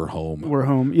Chewie, "We're home." We're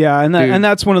home. Yeah, and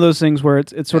that's one of those things where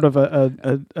it's sort of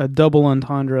a double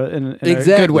entendre in a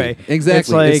good way.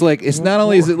 Exactly. It's not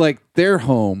only is it like they're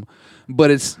home,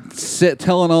 but it's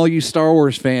telling all you Star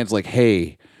Wars fans, like,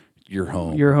 hey, you're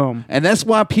home. You're home. And that's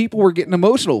why people were getting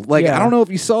emotional. Like, I don't know if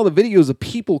you saw the videos of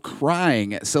people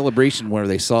crying at Celebration where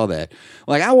they saw that.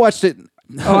 Like, I watched it.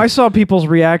 Oh, I saw people's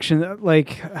reaction,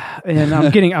 like, and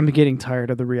I'm getting tired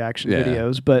of the reaction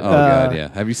videos. But God,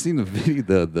 yeah. Have you seen the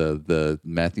video, the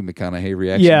Matthew McConaughey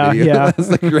reaction video? Yeah. That's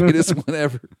the greatest one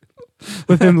ever.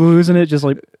 With him losing it, just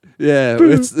like... Yeah,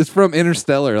 it's from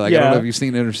Interstellar. Like, I don't know if you've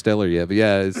seen Interstellar yet, but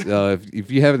yeah, it's,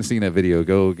 if you haven't seen that video,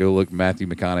 go look Matthew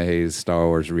McConaughey's Star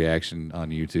Wars reaction on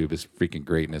YouTube. It's freaking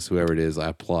greatness. Whoever it is, I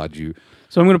applaud you.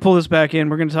 So I'm going to pull this back in.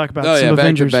 We're going to talk about some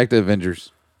Avengers. Back to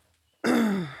Avengers.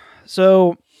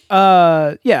 So,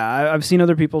 I've seen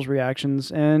other people's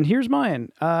reactions, and here's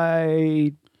mine.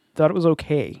 I thought it was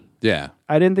okay. Yeah.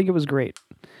 I didn't think it was great.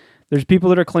 There's people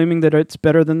that are claiming that it's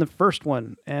better than the first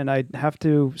one, and I have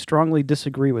to strongly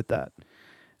disagree with that.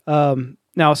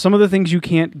 Now, some of the things you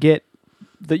can't get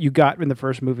that you got in the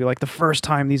first movie, like the first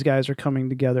time these guys are coming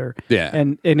together,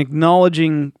 and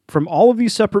acknowledging from all of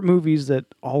these separate movies that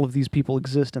all of these people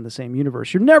exist in the same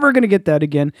universe. You're never going to get that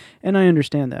again, and I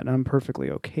understand that, and I'm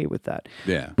perfectly okay with that.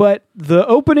 Yeah. But the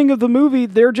opening of the movie,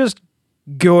 they're just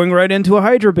going right into a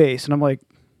Hydra base, and I'm like,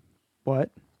 what?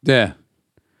 Yeah.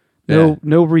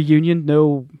 No reunion,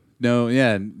 no,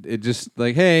 yeah. It just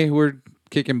like, hey, we're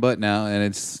kicking butt now,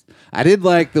 and I did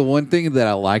like the one thing that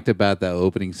I liked about that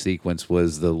opening sequence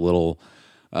was the little.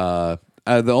 The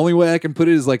only way I can put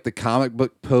it is like the comic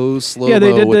book pose slow mo. Yeah,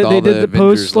 they did the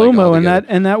pose slow mo, like,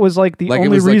 and that was like the like only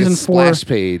it was reason like a splash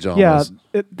page. Almost.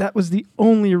 Yeah, that was the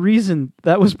only reason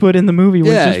that was put in the movie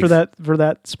was just for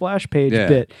that splash page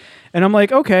bit, and I'm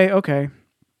like, okay,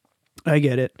 I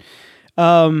get it.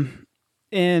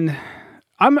 And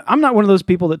I'm not one of those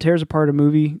people that tears apart a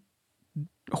movie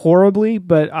horribly,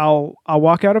 but I'll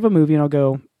walk out of a movie and I'll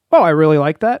go, oh, I really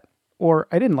like that, or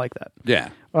I didn't like that. Yeah.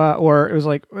 Or it was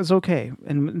like, it was okay.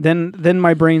 And then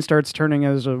my brain starts turning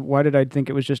as a, why did I think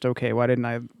it was just okay? Why didn't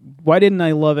I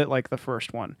love it like the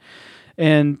first one?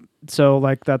 And so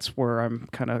like that's where I'm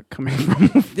kind of coming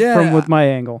from with my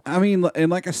angle. I mean,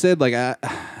 and like I said, like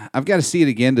I've got to see it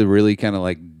again to really kind of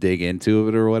like dig into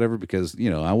it or whatever, because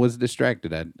I was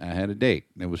distracted. I had a date.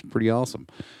 It was pretty awesome.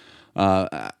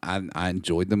 I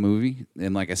enjoyed the movie,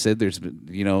 and like I said, there's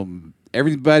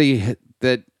everybody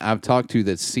that I've talked to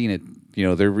that's seen it,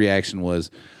 their reaction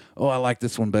was, oh, I like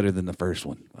this one better than the first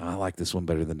one. I like this one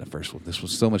better than the first one. This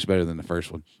was so much better than the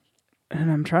first one. And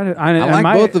I'm trying to. I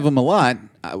like both of them a lot.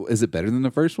 Is it better than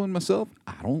the first one myself?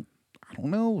 I don't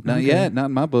know. Not yet. Not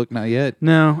in my book. Not yet.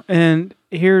 No. And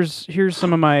here's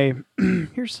some of my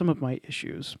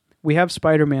issues. We have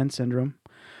Spider-Man syndrome,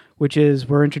 which is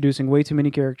we're introducing way too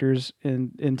many characters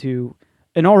into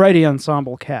an already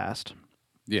ensemble cast.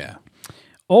 Yeah.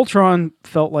 Ultron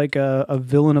felt like a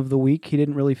villain of the week. He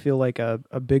didn't really feel like a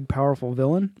big, powerful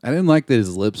villain. I didn't like that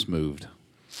his lips moved.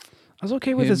 I was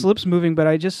okay with his lips moving, but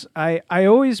I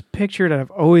always pictured and I've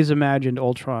always imagined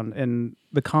Ultron in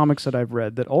the comics that I've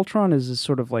read, that Ultron is this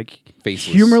sort of like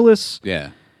faceless, humorless. Yeah.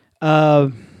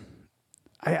 I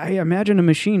imagine a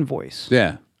machine voice.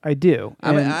 Yeah. I do.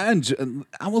 I mean,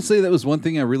 I will say that was one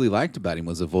thing I really liked about him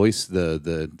was the voice,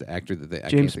 the actor that they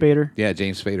James Spader. Yeah,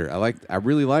 James Spader. I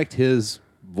really liked his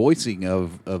voicing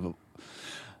of.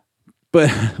 But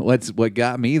what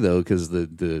got me though, because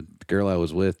the girl I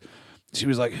was with, she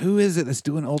was like, "Who is it that's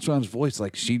doing Ultron's voice?"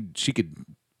 Like she knew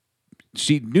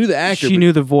the actor. She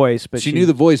knew the voice, but she knew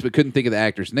the voice, but couldn't think of the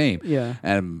actor's name. Yeah.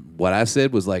 And what I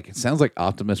said was like, it sounds like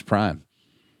Optimus Prime.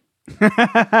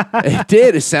 It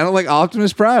did. It sounded like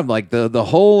Optimus Prime, like the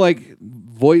whole like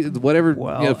voice, whatever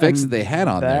effects that they had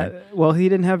on there. Well, he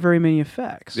didn't have very many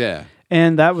effects. Yeah,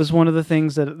 and that was one of the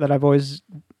things that I've always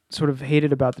sort of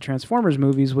hated about the Transformers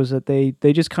movies was that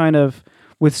they just kind of,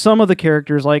 with some of the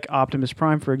characters like Optimus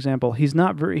Prime, for example, he's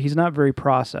not very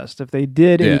processed. If they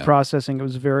did any processing, it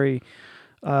was very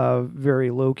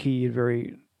very low key,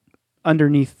 very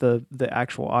underneath the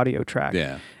actual audio track.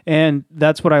 Yeah. And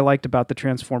that's what I liked about the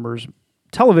Transformers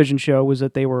television show was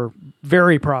that they were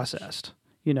very processed.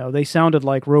 They sounded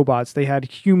like robots. They had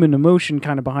human emotion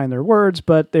kind of behind their words,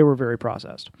 but they were very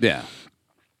processed. Yeah.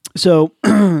 So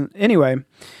anyway,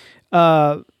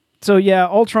 So yeah,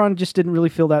 Ultron just didn't really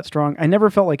feel that strong. I never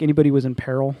felt like anybody was in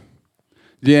peril.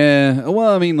 Yeah.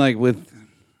 Well, I mean, like with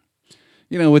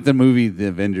the movie The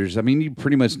Avengers, I mean, you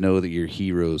pretty much know that your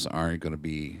heroes aren't going to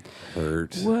be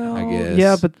hurt. Well, I guess.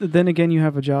 yeah, but then again, you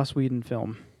have a Joss Whedon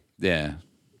film. Yeah.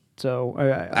 So I don't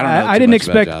know. I too didn't much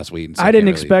about expect. Joss Whedon, so I didn't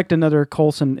can't really- expect another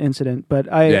Coulson incident, but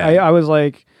Yeah. I was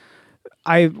like,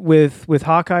 with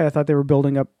Hawkeye, I thought they were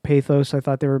building up pathos. I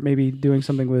thought they were maybe doing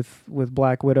something with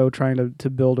Black Widow, trying to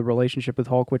build a relationship with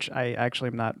Hulk, which I actually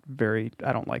am not very.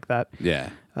 I don't like that. Yeah.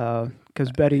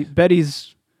 Because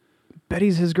Betty's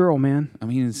his girl, man. I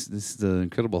mean, this is the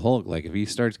Incredible Hulk. Like, if he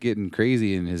starts getting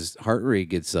crazy and his heart rate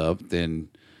gets up, then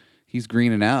he's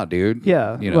greening out, dude.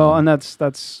 Yeah. You know? Well, and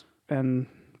that's and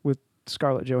with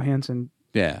Scarlett Johansson,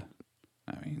 yeah.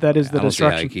 I mean, that is the I don't see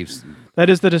how he destruction. keeps. That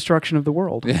is the destruction of the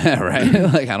world. Yeah,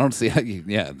 right. Like, I don't see how you.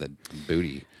 Yeah, the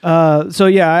booty. So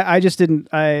yeah, I just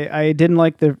didn't. I didn't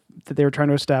like that they were trying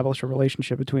to establish a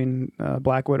relationship between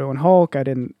Black Widow and Hulk. I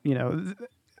didn't,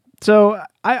 So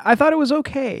I thought it was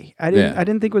okay. I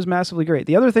didn't think it was massively great.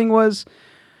 The other thing was,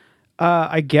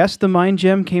 I guess the mind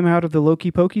gem came out of the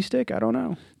Loki pokey stick. I don't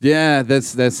know. Yeah,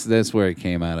 that's where it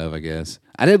came out of, I guess.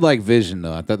 I did like Vision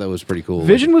though. I thought that was pretty cool.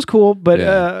 Vision was cool, but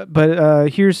Yeah.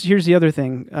 here's the other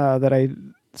thing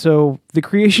so the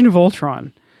creation of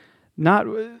Ultron. Not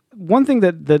one thing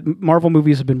that Marvel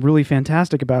movies have been really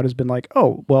fantastic about has been like,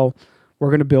 oh well, we're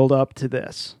going to build up to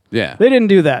this. Yeah. They didn't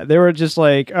do that. They were just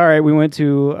like, all right, we went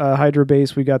to Hydra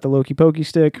base. We got the Loki pokey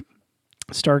stick.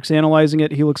 Stark's analyzing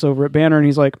it. He looks over at Banner and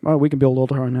he's like, oh, we can build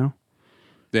Ultron now.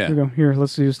 Yeah. Here we go. Here,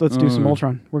 let's do some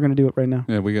Ultron. We're going to do it right now.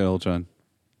 Yeah, we got Ultron.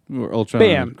 We're Ultron.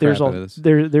 Bam! There's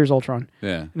Ultron.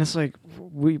 Yeah. And it's like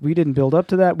we didn't build up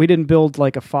to that. We didn't build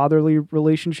like a fatherly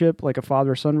relationship, like a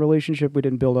father-son relationship. We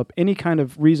didn't build up any kind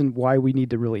of reason why we need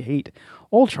to really hate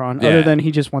Ultron, other than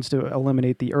he just wants to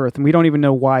eliminate the Earth, and we don't even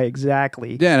know why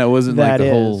exactly. Yeah, and it wasn't like that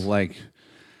the whole is. like.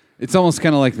 It's almost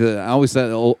kind of like I always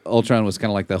thought Ultron was kind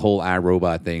of like the whole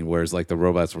iRobot thing, whereas like the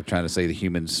robots were trying to save the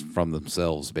humans from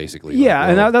themselves, basically. Yeah, like,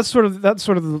 and that's sort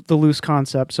of the loose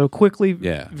concept. So quickly,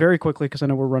 very quickly, because I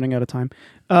know we're running out of time.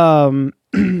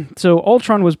 So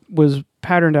Ultron was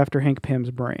patterned after Hank Pym's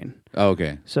brain. Oh,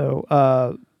 okay.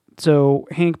 So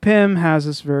Hank Pym has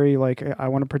this very like, I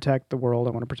want to protect the world, I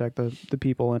want to protect the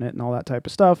people in it and all that type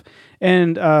of stuff.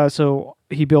 And so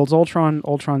he builds Ultron.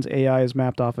 Ultron's AI is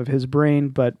mapped off of his brain,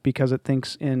 but because it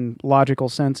thinks in logical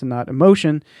sense and not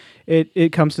emotion,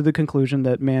 it comes to the conclusion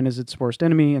that man is its worst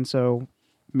enemy, and so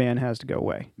man has to go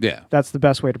away. Yeah. That's the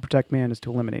best way to protect man, is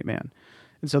to eliminate man.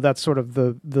 And so that's sort of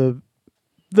the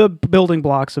building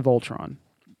blocks of Ultron.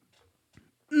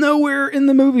 Nowhere in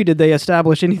the movie did they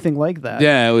establish anything like that.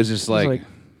 Yeah, it was just like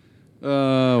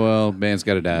well, man's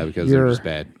got to die because they're just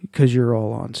bad. Because you're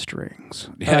all on strings.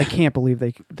 Yeah. I can't believe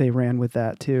they ran with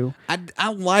that too. I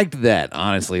liked that,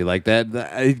 honestly. Like that,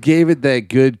 it gave it that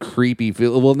good creepy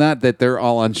feel. Well, not that they're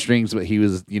all on strings, but he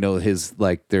was, his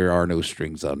like, there are no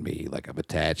strings on me, like I'm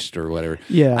attached or whatever.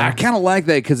 Yeah. I kind of like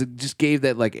that because it just gave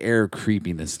that like air of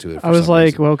creepiness to it. I was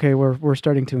like, well, okay, we're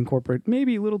starting to incorporate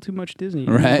maybe a little too much Disney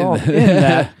involved in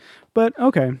that, but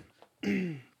okay.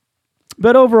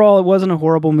 But overall, it wasn't a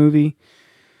horrible movie.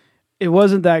 It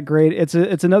wasn't that great.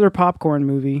 It's another popcorn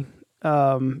movie.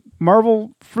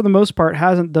 Marvel, for the most part,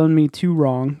 hasn't done me too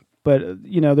wrong. But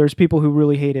there's people who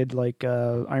really hated like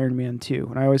Iron Man 2,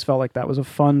 and I always felt like that was a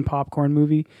fun popcorn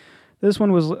movie. This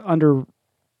one was under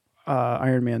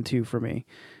Iron Man 2 for me.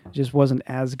 It just wasn't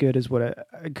as good as what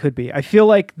it could be. I feel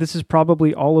like this is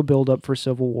probably all a build up for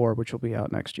Civil War, which will be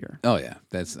out next year. Oh yeah,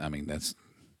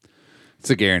 it's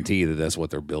a guarantee that that's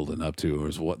what they're building up to,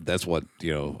 or that's what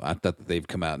I thought that they've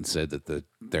come out and said that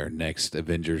their next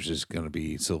Avengers is going to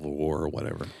be Civil War or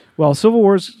whatever. Well, Civil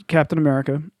War is Captain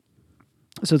America,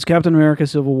 so it's Captain America,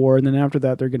 Civil War, and then after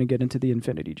that they're going to get into the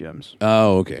Infinity Gems.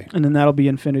 Oh, okay. And then that'll be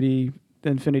Infinity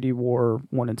War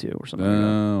 1 and 2 or something.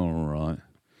 Oh, right.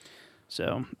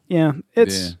 So yeah,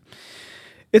 it's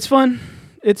fun.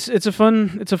 It's a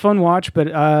fun watch, but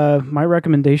my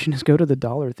recommendation is go to the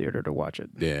Dollar Theater to watch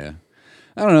it. Yeah.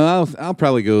 I don't know. I'll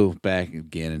probably go back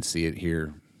again and see it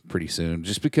here pretty soon,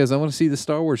 just because I want to see the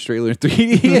Star Wars trailer in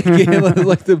 3D again,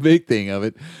 like the big thing of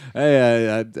it.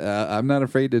 Hey, I'm not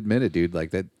afraid to admit it, dude.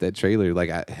 Like that trailer. Like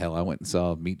I went and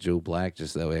saw Meet Joe Black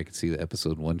just that way I could see the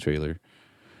episode 1 trailer.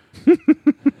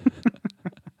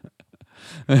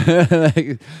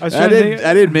 I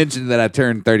didn't mention that I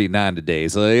turned 39 today,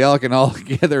 so y'all can all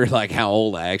gather like how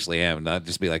old I actually am, and not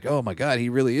just be like, "Oh my God, he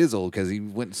really is old," because he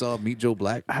went and saw Meet Joe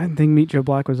Black. I didn't think Meet Joe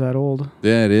Black was that old.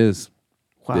 Yeah, it is.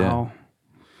 Wow.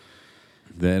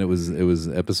 Then it was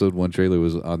episode 1 trailer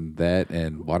was on that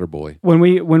and Waterboy. When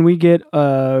we get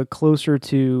closer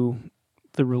to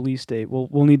the release date,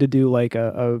 we'll need to do like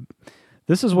a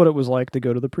this is what it was like to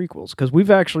go to the prequels, because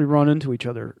we've actually run into each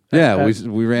other. Yeah,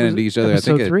 we ran into each other.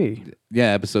 Episode I think 3.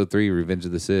 Yeah, episode 3, Revenge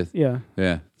of the Sith. Yeah.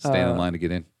 Stand in line to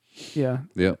get in. Yeah.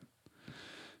 Yep.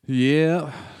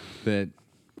 Yeah.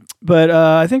 But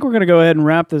I think we're gonna go ahead and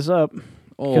wrap this up.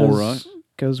 All right.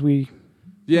 Because we're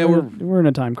in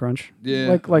a time crunch.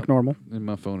 Yeah. Like normal. And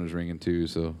my phone is ringing too.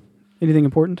 So. Anything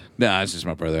important? Nah, it's just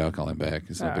my brother. I'll call him back.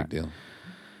 It's no big deal.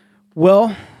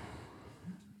 Well,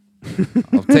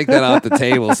 I'll take that off the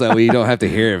table so we don't have to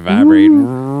hear it vibrate.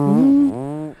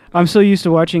 I'm so used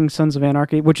to watching Sons of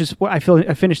Anarchy, which is what I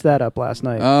finished that up last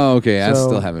night. Oh, okay. I So-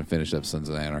 still haven't finished up Sons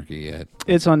of Anarchy yet.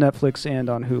 It's on Netflix and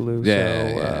on Hulu.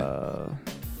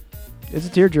 It's a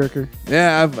tearjerker.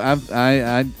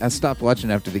 Yeah, I stopped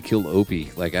watching after they killed Opie.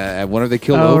 Like, whenever they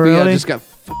killed Oh, Opie, really? I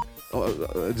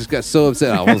just got so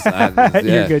upset.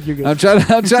 You're good. You're good. I'm trying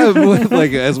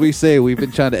like, as we say, we've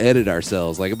been trying to edit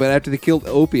ourselves. Like, but after they killed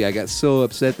Opie, I got so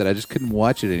upset that I just couldn't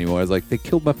watch it anymore. I was like, they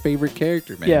killed my favorite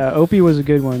character, man. Yeah, Opie was a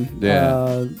good one.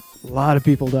 Yeah. A lot of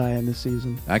people die in this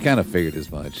season. I kind of figured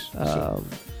as much.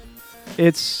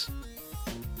 It's...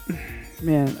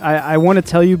 Man, I want to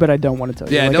tell you, but I don't want to tell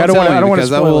you. Yeah, Like, don't I don't tell me want to because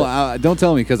spoil it. don't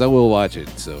tell me because I will watch it.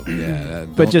 So yeah,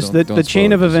 But just the don't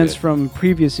chain spoil of it just events yet. from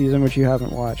previous season, which you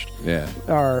haven't watched, Yeah.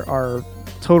 are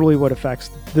totally what affects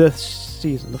this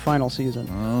season, the final season.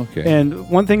 Okay. And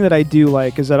one thing that I do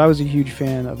like is that I was a huge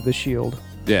fan of The Shield.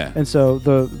 Yeah. And so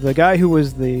the guy who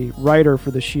was the writer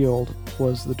for The Shield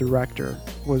was the director,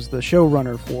 was the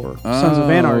showrunner for Sons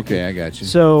of Anarchy. Okay, I got you.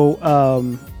 So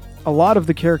a lot of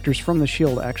the characters from The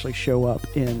Shield actually show up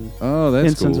in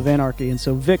that's Sons cool. of Anarchy. And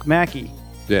so Vic Mackey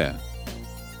Yeah.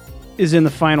 is in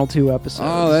the final 2 episodes.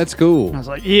 Oh, that's cool. And I was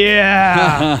like,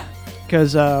 yeah!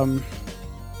 Because the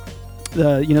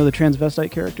transvestite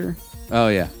character? Oh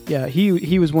yeah. Yeah,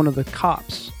 he was one of the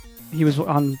cops. He was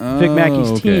on Vic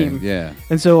Mackey's team. Yeah.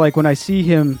 And so, like, when I see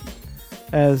him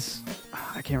as...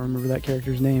 I can't remember that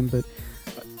character's name, but,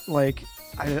 like,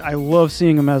 I love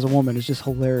seeing him as a woman. It's just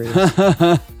hilarious.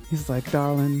 He's like,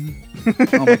 darling.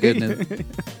 Oh, my goodness.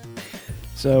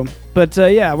 So, but,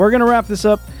 yeah, we're going to wrap this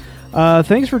up.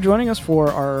 Thanks for joining us for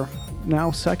our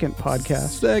now second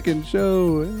podcast. Second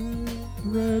show.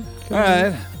 All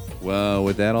right. Well,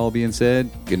 with that all being said,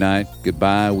 good night,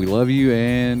 goodbye. We love you,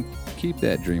 and keep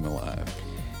that dream alive.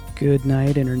 Good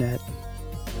night, Internet.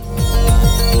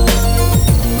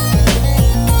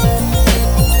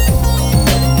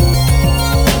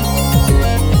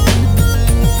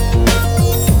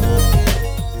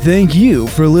 Thank you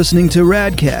for listening to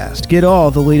Raddcast. Get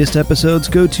all the latest episodes,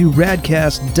 go to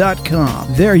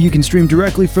raddcast.com. There you can stream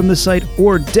directly from the site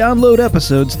or download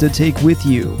episodes to take with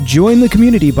you. Join the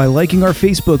community by liking our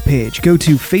Facebook page. Go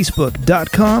to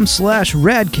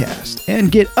facebook.com/Raddcast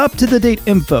and get up-to-the-date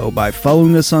info by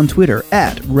following us on Twitter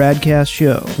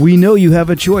 @RaddcastShow. We know you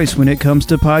have a choice when it comes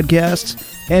to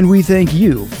podcasts, and we thank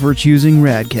you for choosing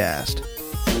Raddcast.